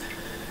is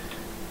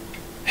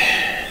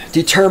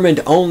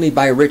determined only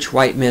by rich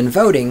white men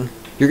voting,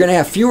 you're going to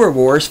have fewer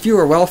wars,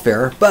 fewer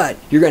welfare, but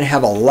you're going to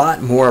have a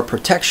lot more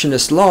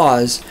protectionist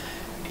laws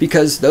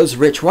because those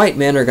rich white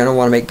men are going to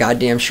want to make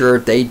goddamn sure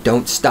they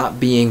don't stop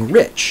being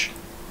rich.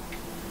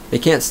 They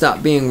can't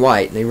stop being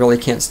white. They really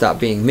can't stop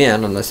being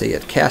men unless they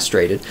get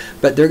castrated.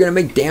 But they're going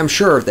to make damn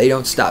sure they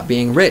don't stop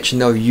being rich, and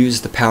they'll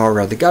use the power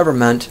of the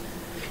government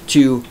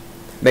to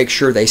make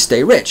sure they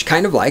stay rich.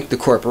 Kind of like the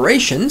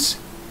corporations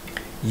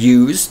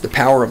use the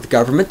power of the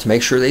government to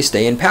make sure they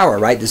stay in power,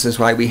 right? This is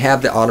why we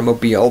have the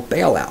automobile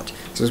bailout.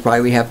 This is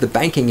why we have the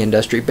banking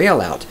industry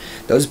bailout.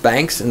 Those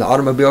banks and the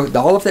automobile,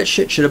 all of that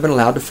shit should have been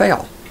allowed to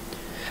fail.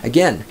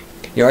 Again,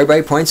 you know,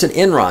 everybody points at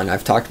Enron.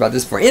 I've talked about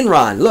this before.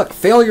 Enron, look,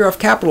 failure of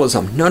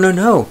capitalism. No.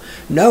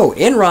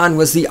 Enron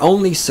was the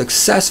only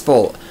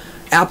successful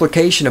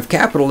application of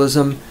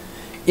capitalism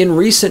in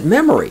recent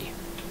memory.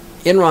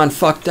 Enron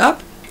fucked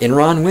up.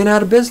 Enron went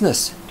out of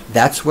business.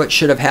 That's what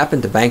should have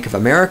happened to Bank of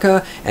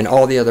America and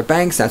all the other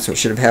banks. That's what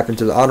should have happened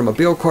to the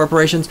automobile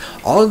corporations.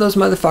 All of those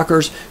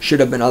motherfuckers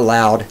should have been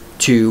allowed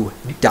to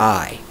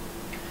die.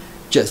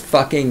 Just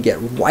fucking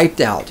get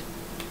wiped out.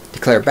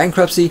 Declare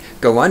bankruptcy,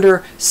 go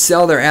under,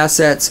 sell their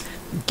assets,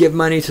 give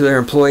money to their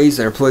employees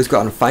go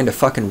out and find a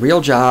fucking real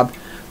job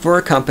for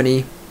a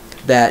company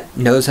that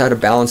knows how to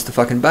balance the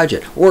fucking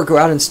budget. Or go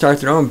out and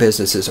start their own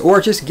businesses. Or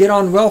just get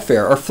on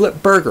welfare or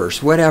flip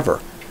burgers, whatever.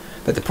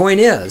 But the point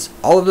is,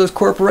 all of those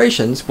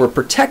corporations were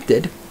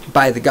protected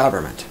by the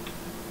government.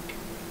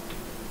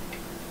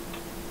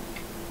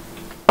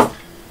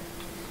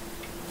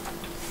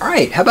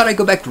 Alright, how about I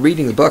go back to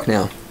reading the book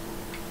now?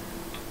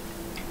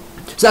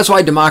 So that's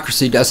why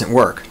democracy doesn't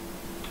work.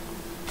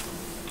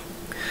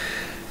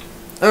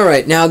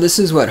 Alright, now this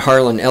is what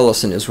Harlan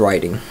Ellison is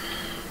writing.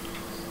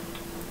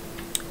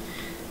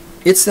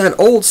 It's that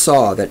old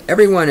saw that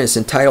everyone is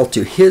entitled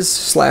to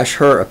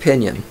his/her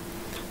opinion.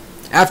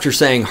 After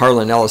saying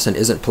Harlan Ellison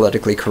isn't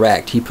politically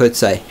correct, he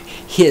puts a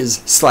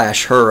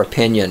his/her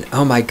opinion.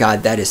 Oh my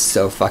god, that is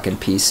so fucking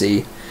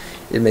PC.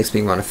 It makes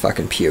me want to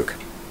fucking puke.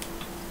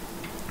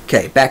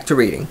 Okay, back to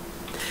reading.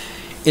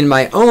 In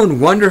my own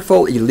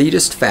wonderful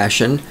elitist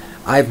fashion,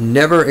 I've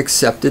never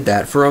accepted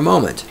that for a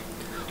moment.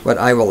 What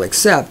I will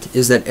accept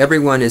is that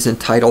everyone is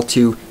entitled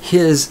to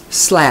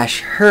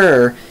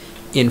his/her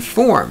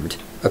informed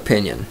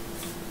opinion.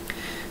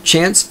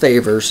 Chance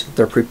favors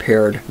the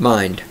prepared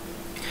mind.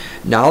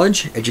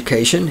 Knowledge,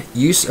 education,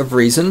 use of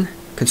reason,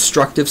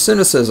 constructive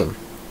cynicism.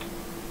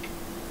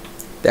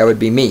 That would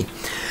be me.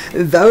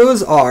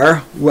 Those are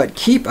what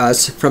keep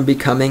us from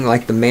becoming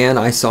like the man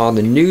I saw on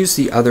the news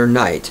the other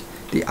night,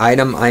 the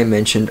item I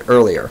mentioned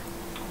earlier.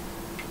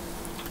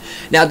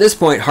 Now at this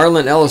point,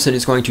 Harlan Ellison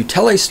is going to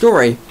tell a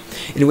story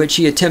in which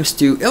he attempts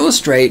to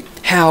illustrate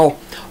how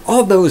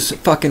all those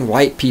fucking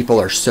white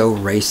people are so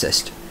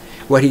racist.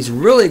 What he's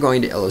really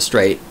going to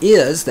illustrate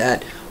is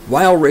that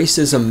while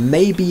racism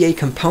may be a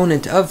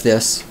component of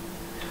this,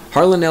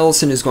 Harlan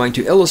Ellison is going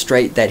to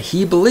illustrate that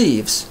he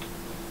believes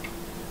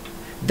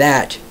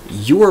that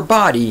your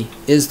body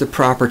is the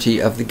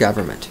property of the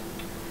government.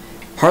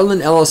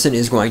 Harlan Ellison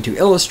is going to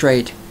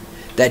illustrate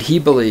that he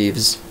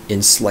believes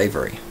in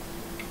slavery.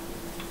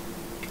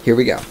 Here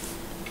we go.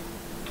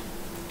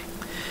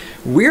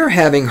 We're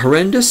having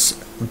horrendous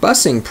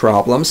busing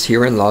problems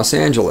here in Los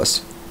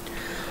Angeles.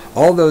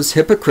 All those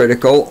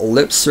hypocritical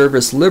lip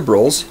service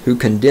liberals who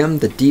condemn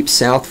the Deep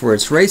South for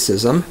its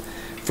racism,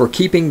 for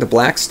keeping the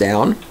blacks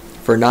down,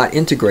 for not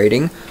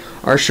integrating,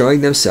 are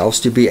showing themselves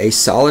to be a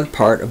solid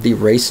part of the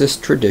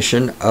racist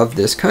tradition of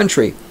this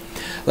country.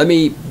 Let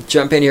me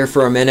jump in here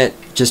for a minute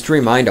just to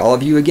remind all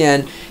of you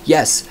again,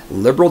 yes,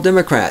 liberal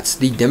Democrats,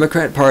 the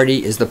Democrat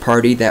Party is the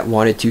party that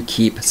wanted to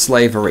keep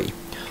slavery.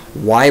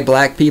 Why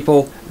black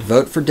people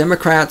vote for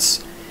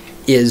Democrats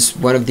is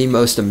one of the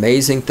most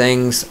amazing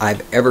things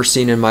I've ever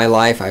seen in my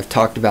life. I've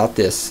talked about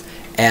this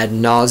ad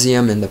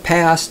nauseum in the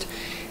past.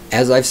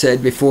 As I've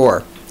said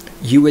before,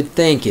 you would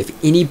think if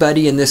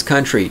anybody in this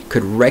country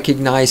could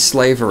recognize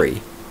slavery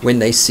when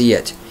they see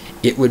it,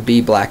 it would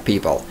be black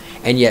people.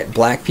 And yet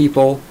black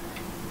people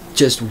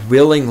just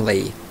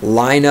willingly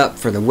line up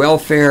for the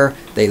welfare.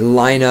 They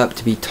line up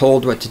to be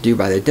told what to do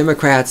by the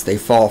Democrats. They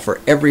fall for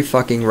every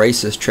fucking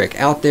racist trick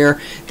out there.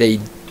 They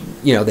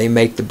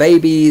make the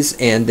babies,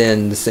 and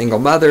then the single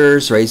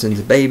mothers raising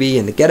the baby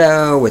in the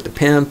ghetto with the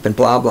pimp and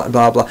blah, blah,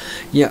 blah, blah.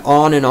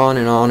 On and on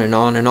and on and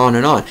on and on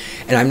and on.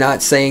 And I'm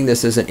not saying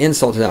this as an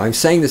insult to them. I'm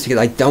saying this because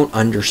I don't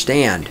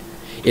understand.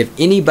 If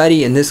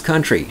anybody in this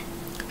country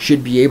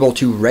should be able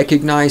to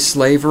recognize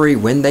slavery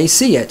when they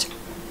see it,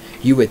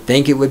 you would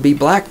think it would be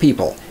black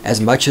people,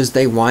 as much as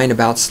they whine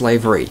about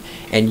slavery.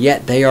 And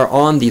yet they are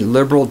on the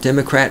liberal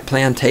Democrat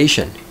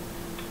plantation.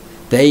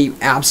 They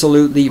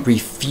absolutely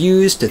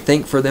refuse to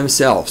think for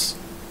themselves.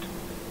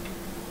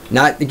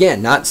 Not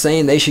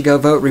saying they should go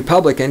vote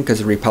Republican because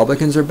the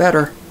Republicans are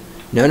better.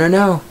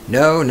 No,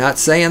 not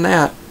saying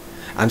that.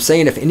 I'm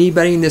saying if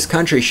anybody in this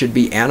country should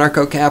be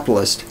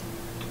anarcho-capitalist,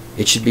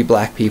 it should be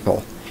black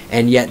people.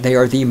 And yet they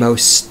are the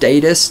most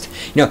statist.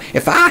 You know,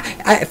 if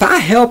I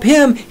help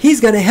him,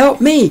 he's going to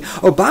help me.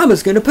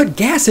 Obama's going to put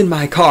gas in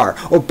my car.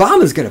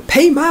 Obama's going to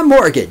pay my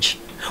mortgage.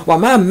 While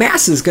my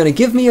massa's going to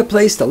give me a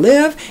place to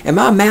live, and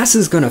my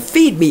massa's going to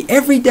feed me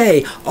every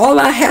day. All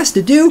I has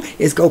to do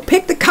is go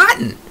pick the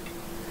cotton.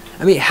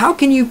 I mean, how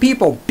can you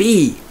people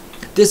be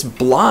this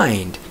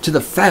blind to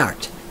the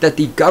fact that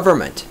the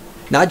government,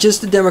 not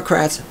just the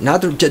Democrats,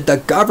 not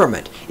the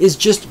government, is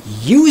just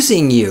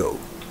using you?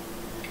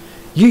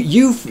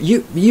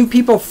 You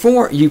people,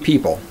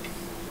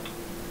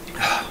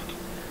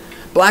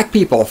 black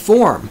people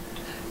form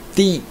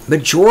the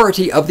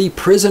majority of the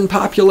prison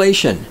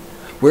population,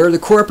 where the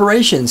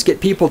corporations get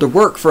people to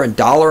work for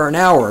 $1 an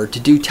hour to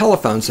do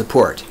telephone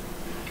support.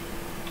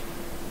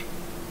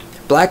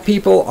 Black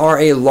people are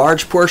a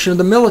large portion of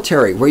the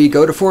military, where you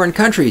go to foreign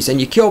countries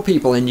and you kill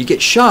people and you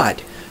get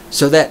shot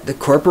so that the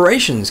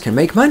corporations can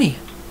make money.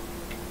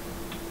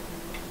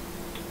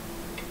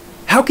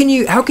 How can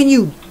you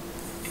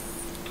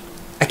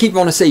I keep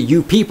wanting to say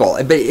you people,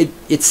 but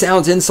it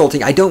sounds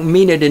insulting. I don't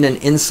mean it in an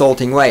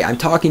insulting way. I'm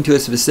talking to a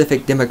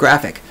specific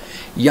demographic.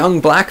 Young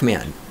black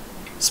men,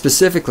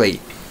 specifically.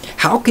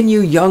 How can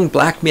you young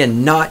black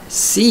men not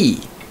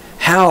see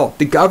how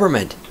the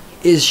government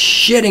is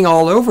shitting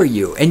all over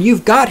you? And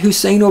you've got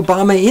Hussein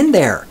Obama in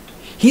there.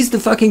 He's the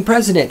fucking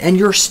president, and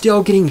you're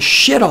still getting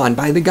shit on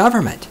by the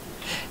government.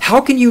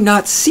 How can you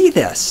not see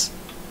this?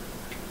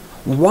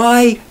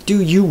 Why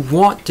do you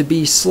want to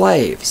be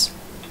slaves?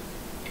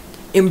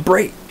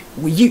 Embrace.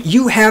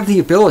 You have the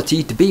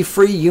ability to be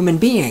free human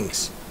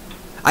beings.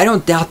 I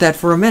don't doubt that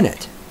for a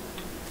minute.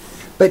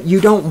 But you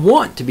don't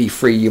want to be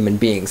free human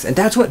beings, and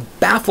that's what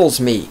baffles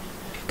me.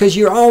 Because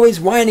you're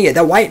always whining it.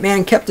 The white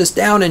man kept us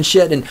down and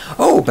shit, and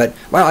well,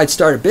 I'd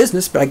start a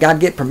business, but I got to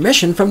get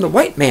permission from the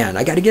white man.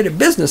 I got to get a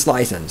business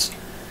license.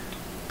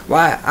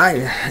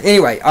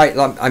 Anyway,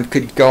 I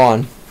could go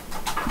on.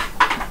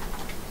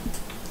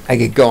 I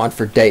could go on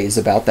for days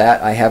about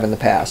that. I have in the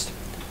past.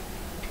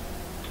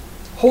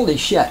 Holy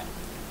shit.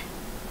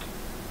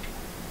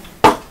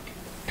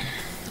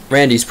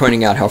 Randy's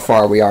pointing out how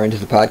far we are into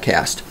the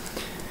podcast.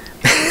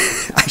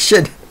 I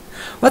should...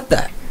 What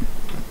the...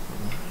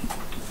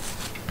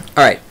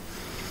 Alright.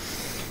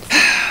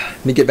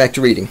 Let me get back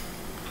to reading.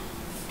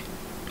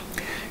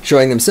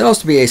 Showing themselves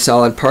to be a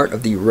solid part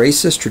of the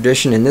racist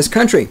tradition in this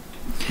country.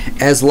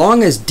 As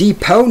long as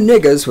depot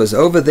niggas was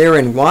over there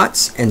in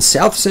Watts and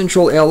South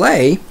Central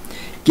LA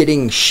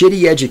getting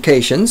shitty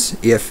educations,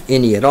 if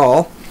any at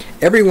all,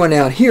 everyone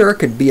out here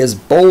could be as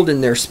bold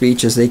in their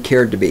speech as they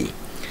cared to be.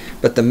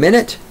 But the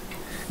minute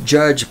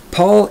Judge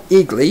Paul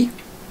Eagley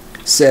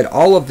said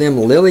all of them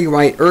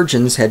lily-white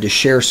urchins had to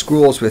share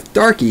schools with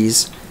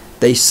darkies,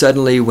 they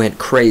suddenly went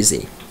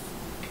crazy.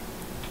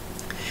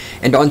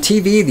 And on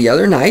TV the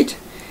other night,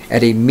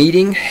 at a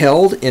meeting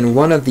held in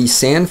one of the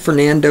San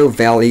Fernando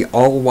Valley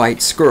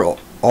all-white school,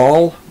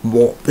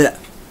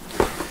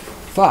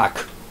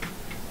 fuck.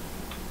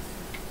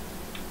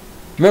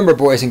 Remember,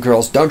 boys and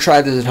girls, don't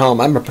try this at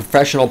home. I'm a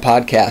professional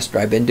podcaster.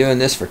 I've been doing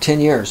this for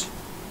 10 years.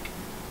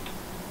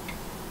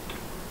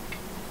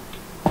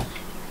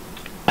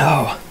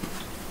 Oh.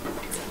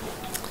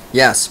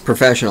 Yes,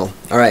 professional.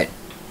 All right.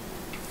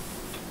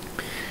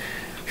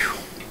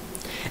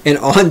 And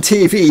on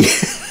TV.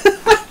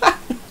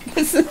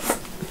 This is...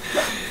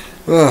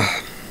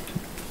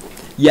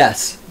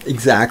 Yes,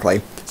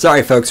 exactly.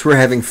 Sorry, folks. We're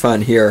having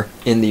fun here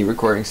in the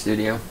recording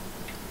studio.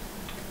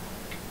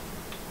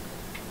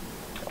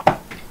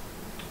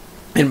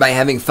 And by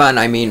having fun,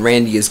 I mean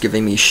Randy is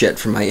giving me shit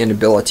for my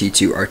inability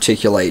to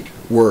articulate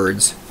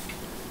words.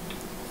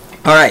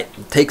 Alright,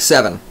 take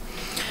 7.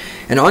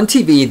 And on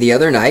TV the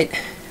other night,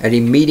 at a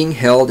meeting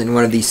held in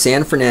one of the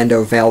San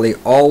Fernando Valley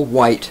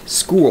all-white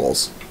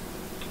schools,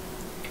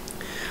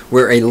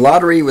 where a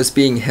lottery was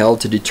being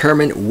held to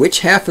determine which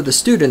half of the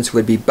students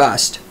would be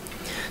bused,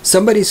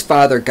 somebody's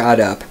father got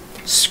up,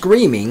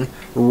 screaming,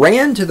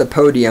 ran to the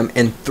podium,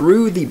 and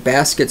threw the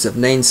baskets of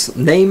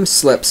name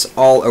slips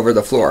all over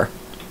the floor.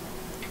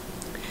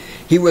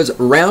 He was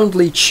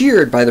roundly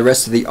cheered by the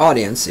rest of the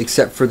audience,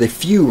 except for the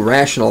few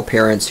rational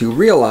parents who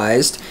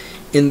realized,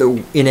 in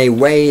a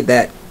way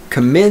that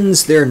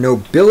commends their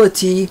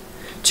nobility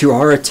to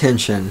our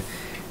attention,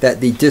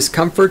 that the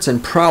discomforts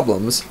and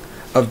problems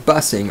of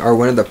busing are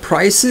one of the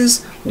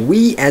prices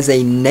we as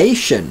a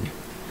nation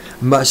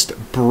must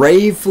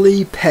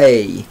bravely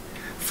pay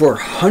for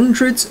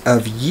hundreds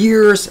of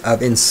years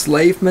of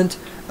enslavement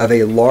of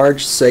a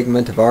large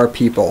segment of our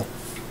people.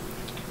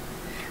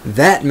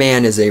 That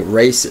man is a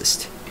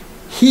racist.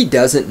 He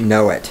doesn't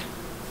know it.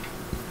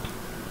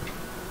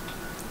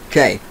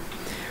 Okay.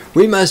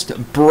 We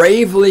must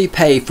bravely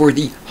pay for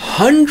the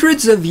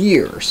hundreds of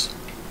years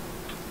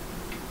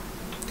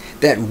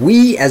that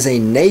we as a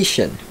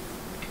nation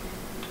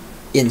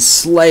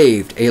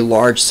enslaved a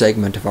large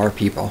segment of our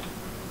people.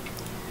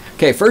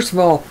 Okay, first of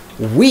all,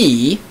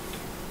 we,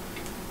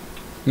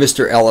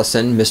 Mr.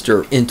 Ellison,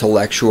 Mr.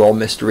 Intellectual,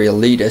 Mr.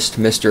 Elitist,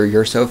 Mr.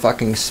 You're so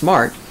fucking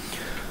smart,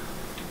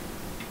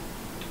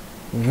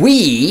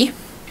 we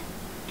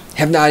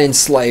have not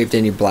enslaved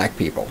any black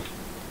people.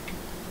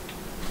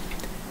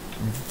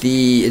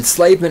 The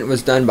enslavement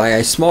was done by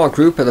a small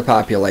group of the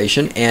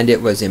population, and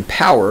it was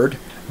empowered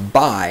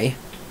by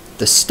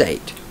the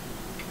state.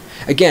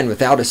 Again,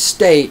 without a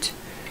state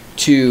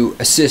to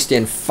assist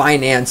in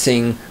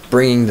financing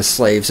bringing the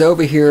slaves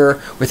over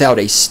here, without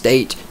a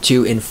state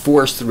to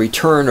enforce the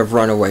return of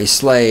runaway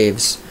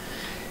slaves,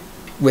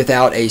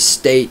 without a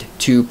state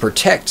to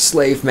protect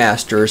slave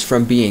masters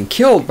from being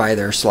killed by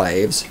their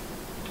slaves,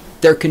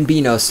 there can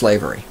be no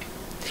slavery.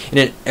 In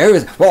an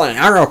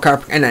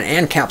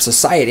ANCAP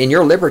society, in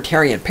your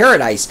libertarian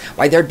paradise,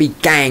 why, there'd be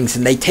gangs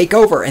and they'd take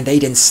over and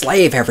they'd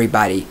enslave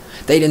everybody.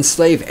 They'd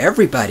enslave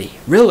everybody,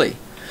 really.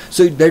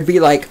 So there'd be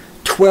like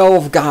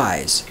 12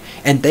 guys,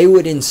 and they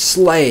would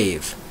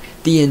enslave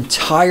the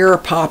entire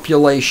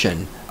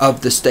population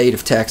of the state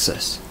of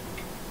Texas.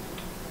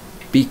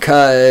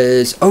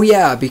 Because, oh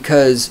yeah,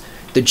 because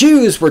the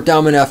Jews were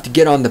dumb enough to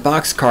get on the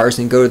boxcars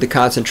and go to the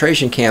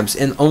concentration camps,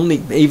 and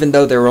even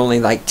though there were only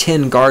like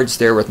 10 guards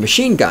there with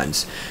machine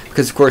guns,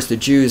 because of course the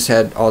Jews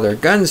had all their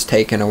guns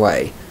taken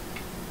away,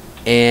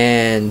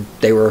 and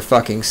they were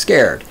fucking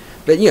scared.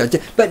 But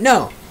but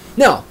no.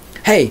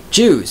 Hey,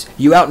 Jews,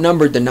 you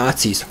outnumbered the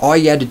Nazis. All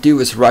you had to do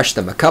was rush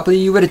them. A couple of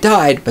you would have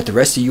died, but the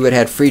rest of you would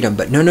have had freedom.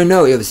 But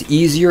no. It was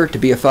easier to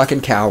be a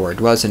fucking coward,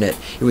 wasn't it?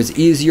 It was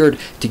easier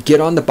to get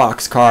on the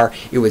boxcar.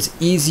 It was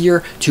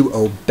easier to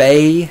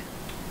obey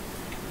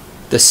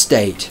the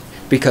state,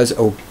 because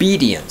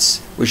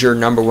obedience was your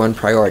number one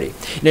priority.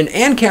 In an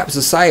ANCAP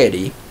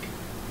society,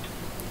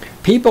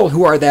 people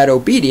who are that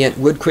obedient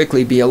would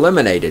quickly be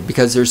eliminated,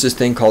 because there's this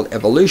thing called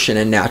evolution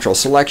and natural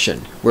selection,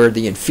 where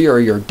the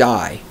inferior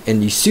die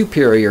and the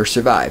superior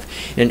survive.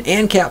 In an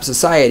ANCAP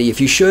society, if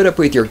you showed up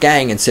with your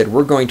gang and said,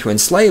 we're going to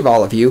enslave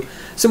all of you,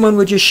 someone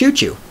would just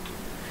shoot you.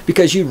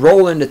 Because you'd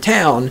roll into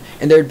town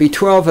and there'd be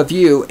 12 of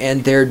you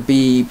and there'd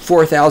be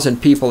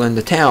 4,000 people in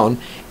the town,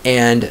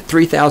 and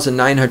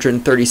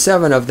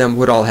 3,937 of them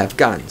would all have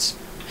guns.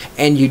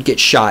 And you'd get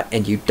shot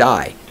and you'd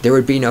die. There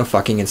would be no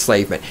fucking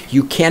enslavement.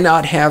 You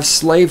cannot have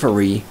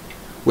slavery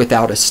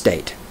without a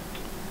state.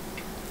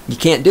 You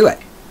can't do it.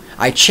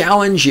 I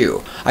challenge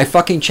you. I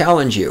fucking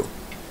challenge you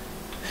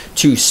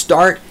to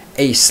start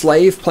a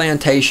slave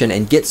plantation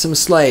and get some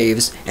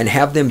slaves and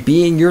have them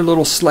being your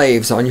little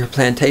slaves on your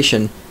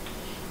plantation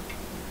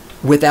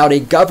without a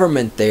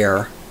government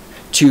there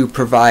to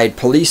provide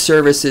police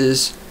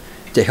services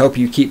to help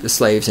you keep the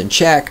slaves in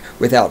check,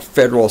 without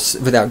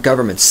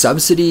government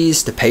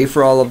subsidies to pay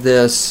for all of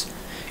this,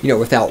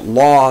 without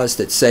laws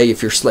that say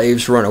if your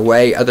slaves run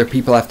away, other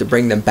people have to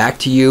bring them back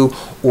to you,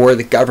 or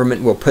the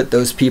government will put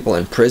those people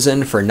in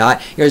prison for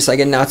not, it's like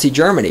in Nazi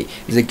Germany.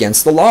 It was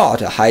against the law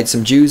to hide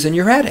some Jews in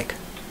your attic.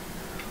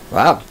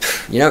 Well,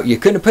 you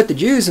couldn't have put the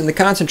Jews in the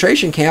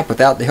concentration camp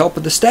without the help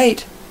of the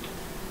state.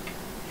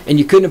 And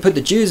you couldn't have put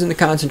the Jews in the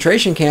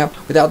concentration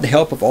camp without the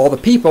help of all the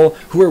people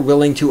who were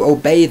willing to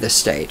obey the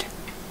state.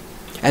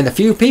 And the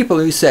few people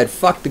who said,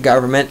 fuck the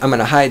government, I'm going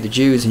to hide the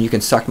Jews and you can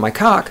suck my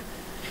cock,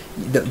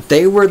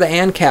 they were the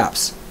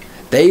ANCAPs.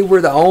 They were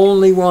the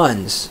only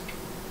ones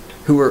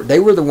who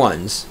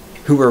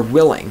were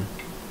willing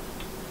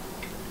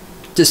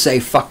to say,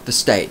 fuck the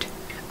state,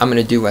 I'm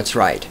going to do what's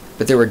right.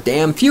 But there were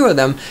damn few of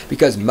them,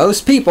 because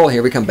most people,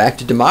 here we come back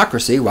to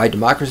democracy, why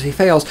democracy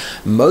fails,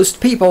 most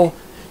people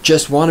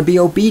just want to be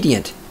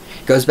obedient.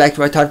 It goes back to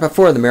what I talked about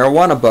before, the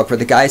marijuana book, where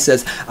the guy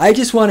says, I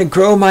just want to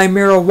grow my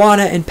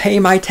marijuana and pay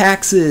my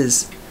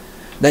taxes.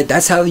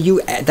 That's how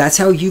you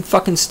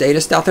fucking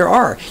statists out there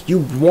are. You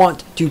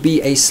want to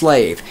be a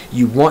slave.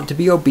 You want to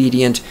be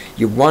obedient.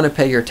 You want to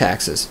pay your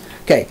taxes.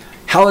 Okay,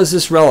 how is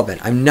this relevant?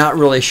 I'm not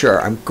really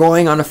sure. I'm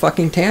going on a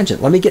fucking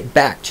tangent. Let me get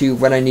back to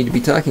what I need to be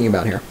talking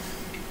about here.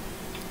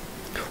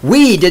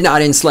 We did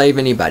not enslave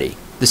anybody.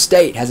 The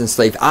state has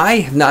enslaved. I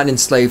have not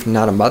enslaved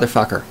not a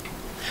motherfucker.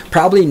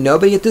 Probably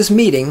nobody at this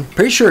meeting,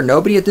 pretty sure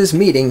nobody at this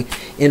meeting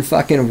in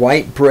fucking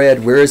white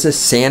bread, where is this,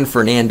 San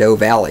Fernando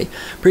Valley,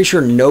 pretty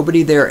sure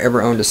nobody there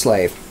ever owned a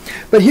slave.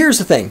 But here's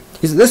the thing.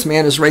 This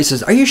man is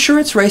racist. Are you sure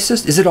it's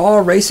racist? Is it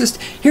all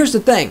racist? Here's the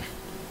thing.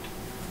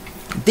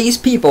 These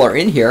people are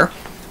in here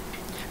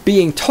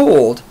being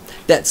told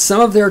that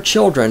some of their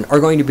children are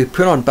going to be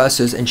put on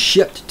buses and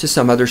shipped to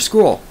some other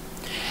school.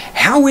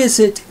 How is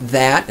it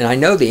that, and I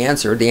know the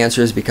answer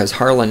is because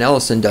Harlan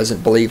Ellison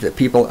doesn't believe that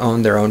people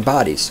own their own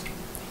bodies.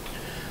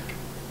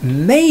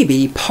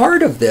 Maybe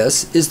part of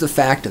this is the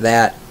fact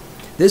that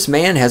this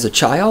man has a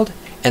child,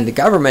 and the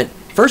government,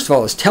 first of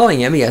all, is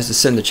telling him he has to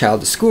send the child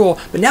to school,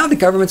 but now the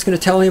government's going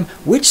to tell him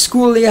which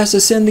school he has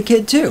to send the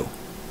kid to.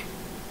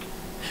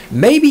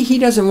 Maybe he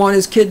doesn't want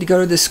his kid to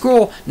go to this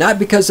school, not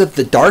because of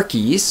the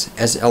darkies,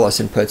 as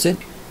Ellison puts it.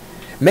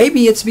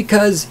 Maybe it's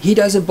because he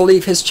doesn't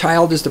believe his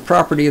child is the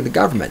property of the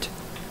government.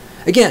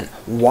 Again,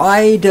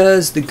 why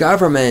does the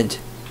government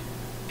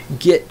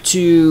get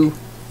to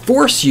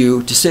force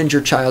you to send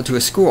your child to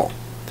a school?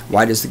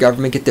 Why does the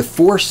government get to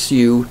force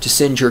you to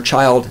send your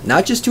child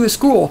not just to a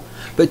school,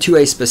 but to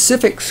a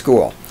specific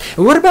school?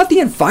 And what about the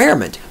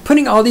environment?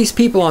 Putting all these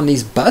people on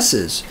these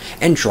buses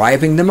and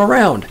driving them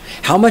around.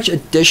 How much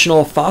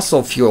additional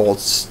fossil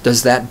fuels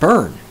does that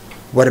burn?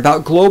 What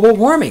about global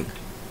warming?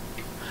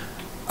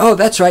 Oh,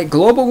 that's right,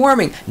 global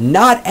warming.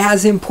 Not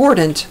as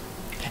important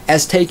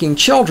as taking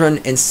children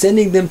and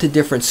sending them to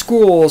different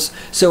schools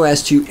so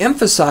as to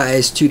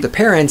emphasize to the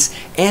parents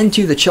and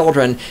to the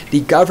children,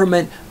 the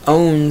government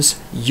owns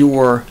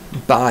your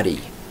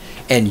body.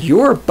 And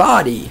your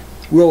body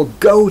will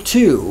go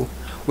to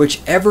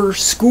whichever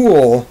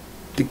school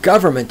the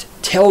government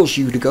tells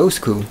you to go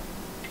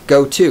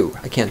to.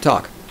 I can't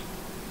talk.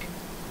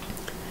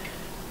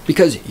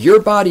 Because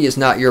your body is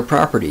not your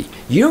property.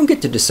 You don't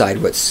get to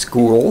decide what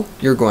school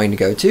you're going to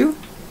go to.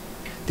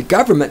 The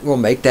government will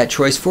make that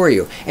choice for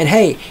you. And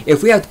hey,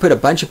 if we have to put a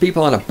bunch of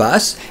people on a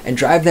bus and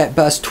drive that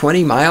bus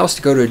 20 miles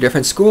to go to a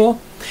different school,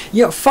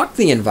 fuck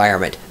the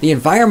environment. The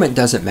environment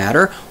doesn't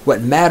matter.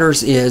 What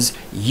matters is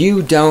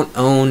you don't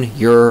own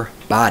your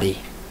body.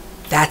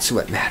 That's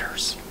what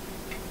matters.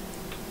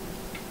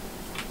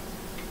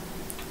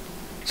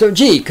 So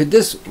gee, could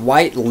this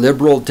white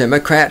liberal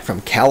Democrat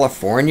from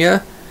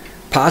California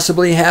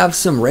possibly have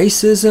some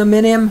racism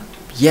in him?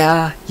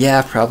 Yeah,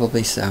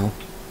 probably so.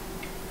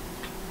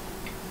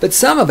 But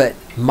some of it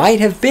might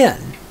have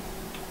been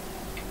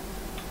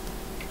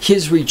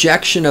his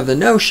rejection of the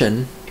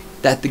notion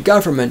that the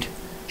government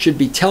should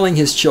be telling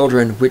his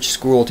children which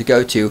school to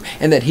go to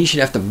and that he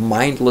should have to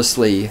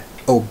mindlessly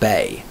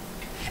obey.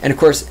 And of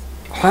course,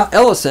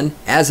 Ellison,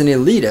 as an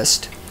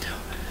elitist,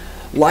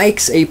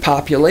 likes a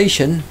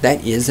population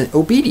that is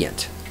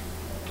obedient.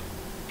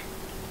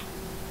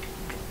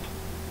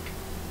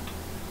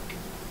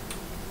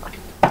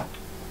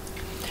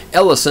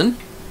 Ellison,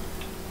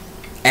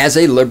 as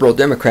a liberal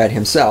Democrat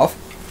himself,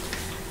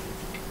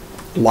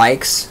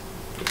 likes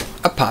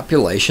a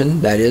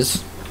population that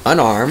is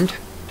unarmed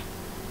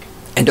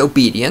and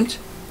obedient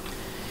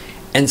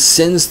and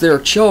sends their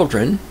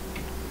children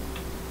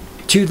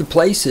to the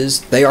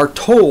places they are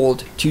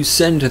told to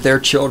send their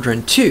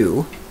children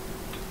to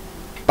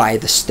by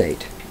the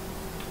state.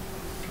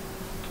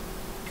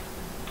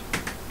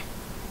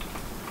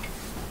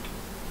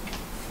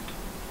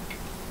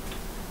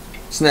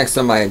 What's next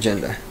on my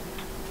agenda?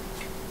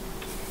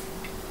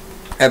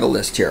 I have a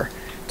list here.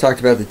 Talked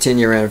about the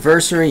 10-year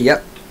anniversary.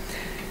 Yep.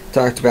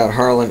 Talked about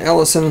Harlan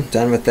Ellison.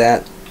 Done with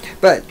that.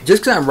 But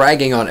just because I'm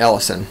ragging on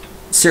Ellison,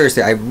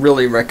 seriously, I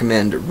really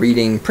recommend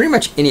reading pretty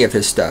much any of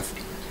his stuff.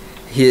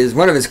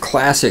 One of his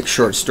classic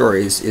short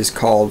stories is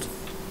called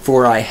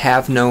For I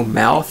Have No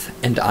Mouth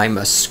and I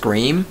Must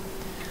Scream.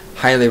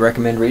 Highly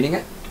recommend reading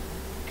it.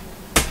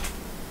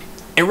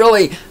 And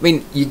really,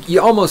 you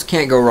almost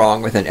can't go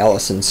wrong with an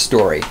Ellison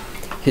story.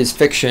 His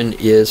fiction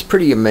is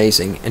pretty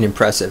amazing and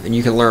impressive, and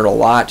you can learn a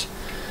lot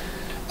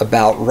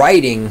about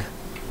writing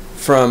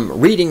from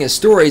reading his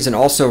stories and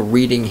also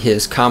reading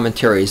his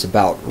commentaries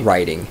about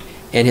writing.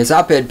 And his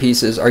op-ed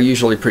pieces are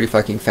usually pretty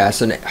fucking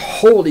fascinating.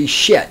 Holy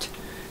shit!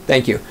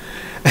 Thank you.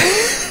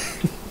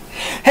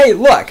 Hey,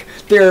 look!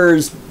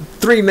 There's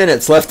 3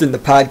 minutes left in the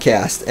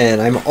podcast, and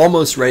I'm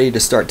almost ready to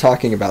start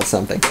talking about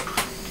something.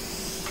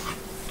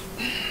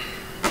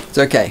 It's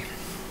okay.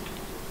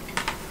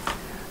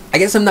 I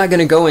guess I'm not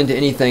going to go into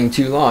anything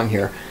too long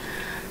here.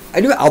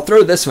 I'll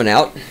throw this one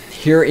out.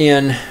 Here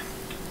in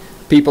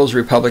People's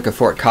Republic of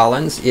Fort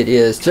Collins,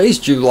 today's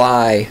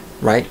July,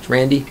 right,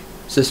 Randy?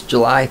 Is this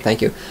July?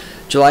 Thank you.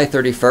 July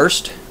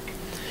 31st.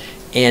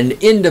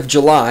 And end of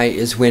July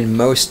is when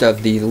most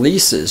of the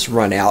leases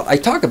run out. I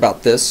talk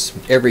about this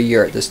every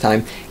year at this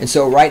time. And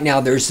so right now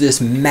there's this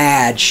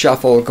mad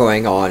shuffle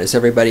going on as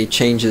everybody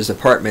changes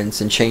apartments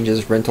and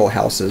changes rental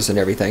houses and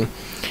everything.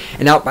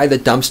 And out by the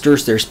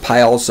dumpsters there's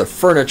piles of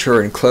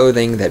furniture and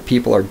clothing that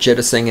people are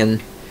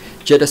jettisoning.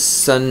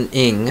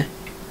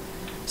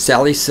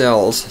 Sally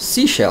sells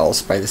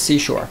seashells by the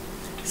seashore.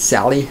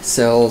 Sally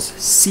sells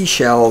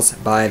seashells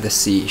by the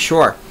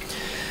seashore.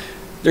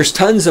 There's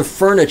tons of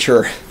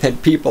furniture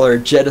that people are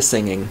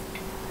jettisoning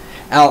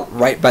out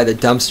right by the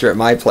dumpster at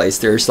my place.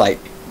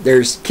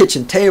 There's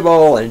kitchen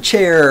table and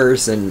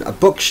chairs and a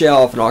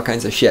bookshelf and all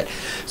kinds of shit.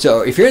 So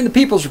if you're in the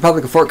People's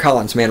Republic of Fort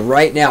Collins, man,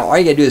 right now all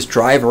you gotta do is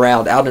drive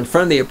around out in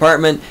front of the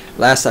apartment.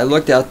 Last I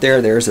looked out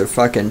there's a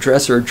fucking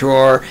dresser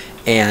drawer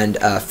and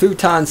a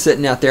futon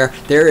sitting out there.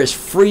 There is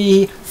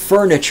free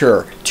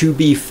furniture to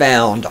be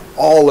found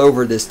all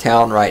over this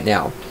town right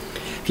now.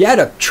 If you had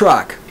a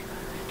truck,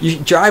 you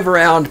drive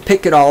around,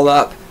 pick it all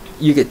up,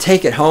 you could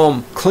take it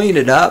home, clean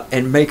it up,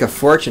 and make a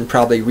fortune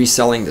probably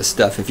reselling this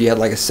stuff if you had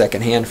like a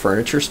secondhand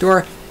furniture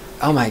store.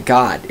 Oh my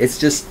god, it's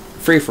just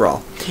free for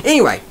all.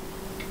 Anyway,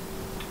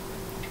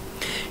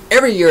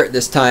 every year at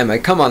this time I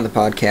come on the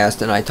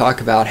podcast and I talk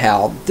about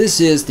how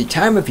this is the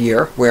time of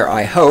year where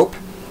I hope,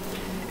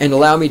 and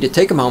allow me to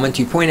take a moment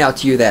to point out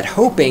to you that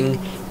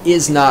hoping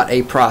is not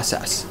a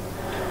process.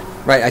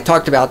 Right, I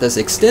talked about this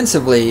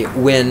extensively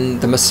when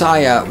the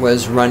Messiah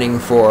was running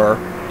for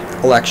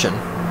election.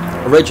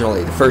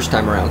 originally, the first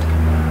time around.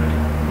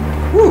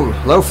 Woo,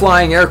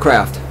 low-flying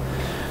aircraft.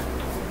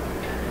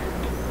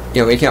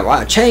 You know, we can't,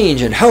 wow,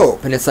 change and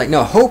hope. And it's like,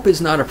 no, hope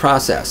is not a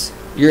process.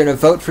 You're going to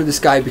vote for this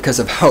guy because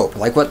of hope.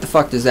 Like, what the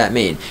fuck does that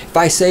mean? If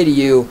I say to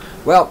you,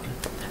 well,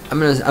 I'm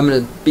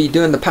gonna be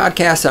doing the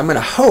podcast, I'm going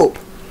to hope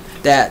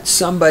that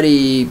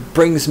somebody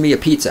brings me a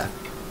pizza.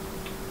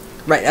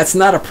 Right, that's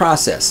not a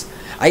process.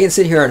 I can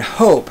sit here and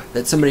hope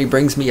that somebody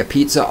brings me a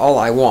pizza all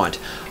I want.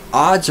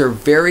 Odds are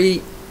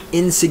very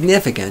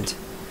insignificant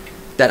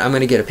that I'm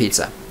going to get a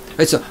pizza.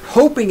 Right, so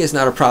hoping is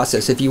not a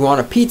process. If you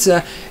want a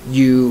pizza,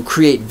 you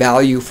create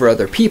value for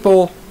other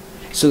people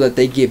so that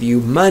they give you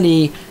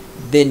money.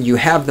 Then you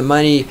have the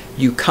money,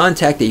 you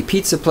contact a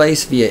pizza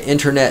place via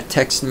internet,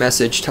 text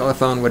message,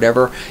 telephone,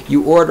 whatever.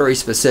 You order a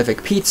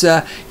specific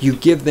pizza, you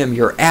give them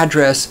your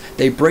address,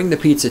 they bring the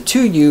pizza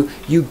to you,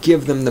 you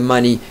give them the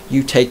money,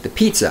 you take the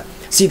pizza.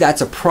 See,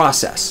 that's a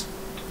process.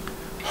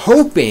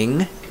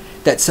 Hoping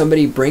that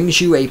somebody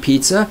brings you a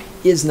pizza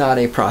is not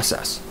a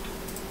process.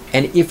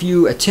 And if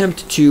you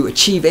attempt to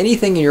achieve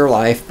anything in your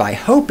life by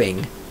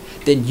hoping,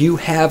 then you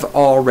have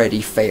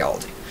already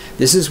failed.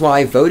 This is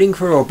why voting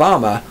for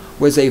Obama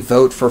was a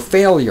vote for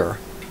failure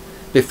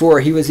before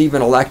he was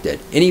even elected.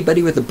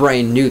 Anybody with a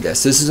brain knew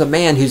this. This is a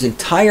man whose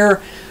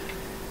entire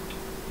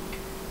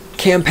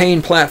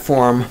campaign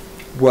platform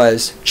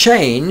was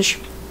change,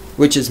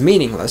 which is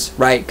meaningless,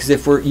 right? Because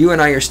if you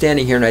and I are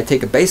standing here and I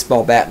take a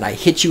baseball bat and I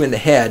hit you in the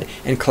head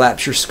and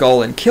collapse your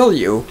skull and kill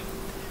you,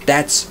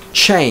 that's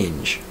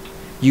change.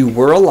 You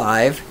were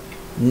alive,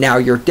 now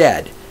you're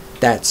dead.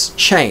 That's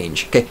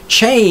change. Okay,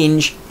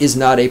 change is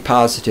not a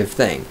positive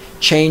thing.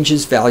 Change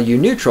is value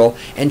neutral,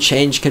 and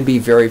change can be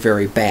very,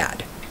 very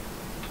bad.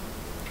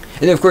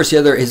 And then, of course, the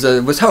other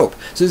was hope.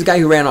 So there's a guy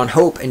who ran on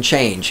hope and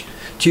change,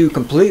 two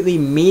completely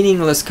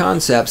meaningless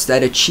concepts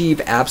that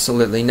achieve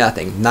absolutely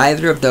nothing.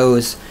 Neither of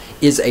those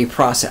is a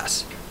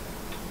process.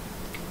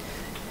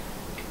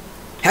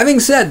 Having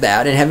said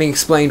that, and having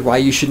explained why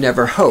you should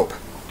never hope,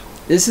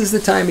 this is the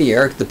time of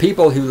year the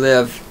people who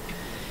live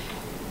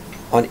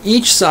on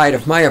each side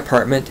of my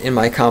apartment in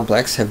my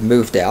complex have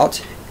moved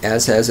out,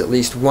 as has at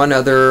least one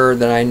other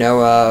that I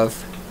know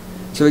of.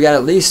 So we got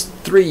at least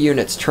 3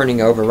 units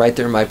turning over right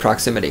there in my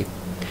proximity.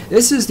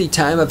 This is the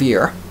time of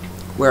year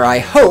where I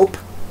hope,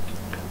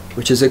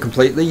 which is a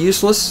completely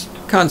useless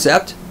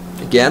concept,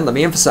 again, let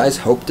me emphasize,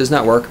 hope does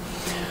not work,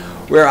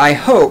 where I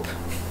hope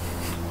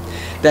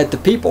that the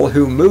people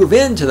who move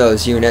into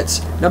those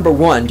units, number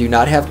 1, do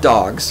not have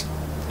dogs.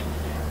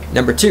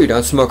 Number 2,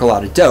 don't smoke a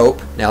lot of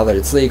dope, now that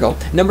it's legal.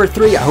 Number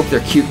 3, I hope they're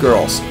cute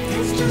girls.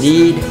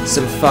 Need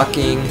some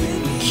fucking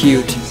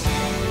cute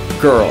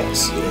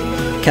girls.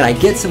 Can I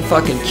get some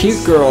fucking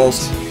cute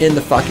girls in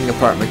the fucking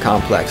apartment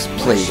complex,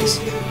 please?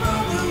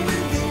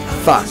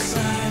 Fuck.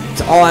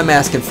 That's all I'm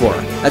asking for.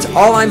 That's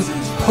all I'm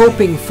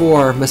hoping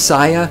for,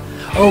 Messiah.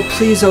 Oh,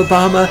 please,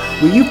 Obama,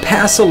 will you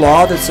pass a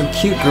law that some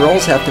cute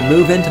girls have to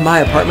move into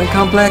my apartment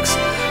complex?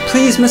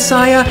 Please,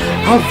 Messiah,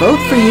 I'll vote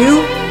for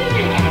you.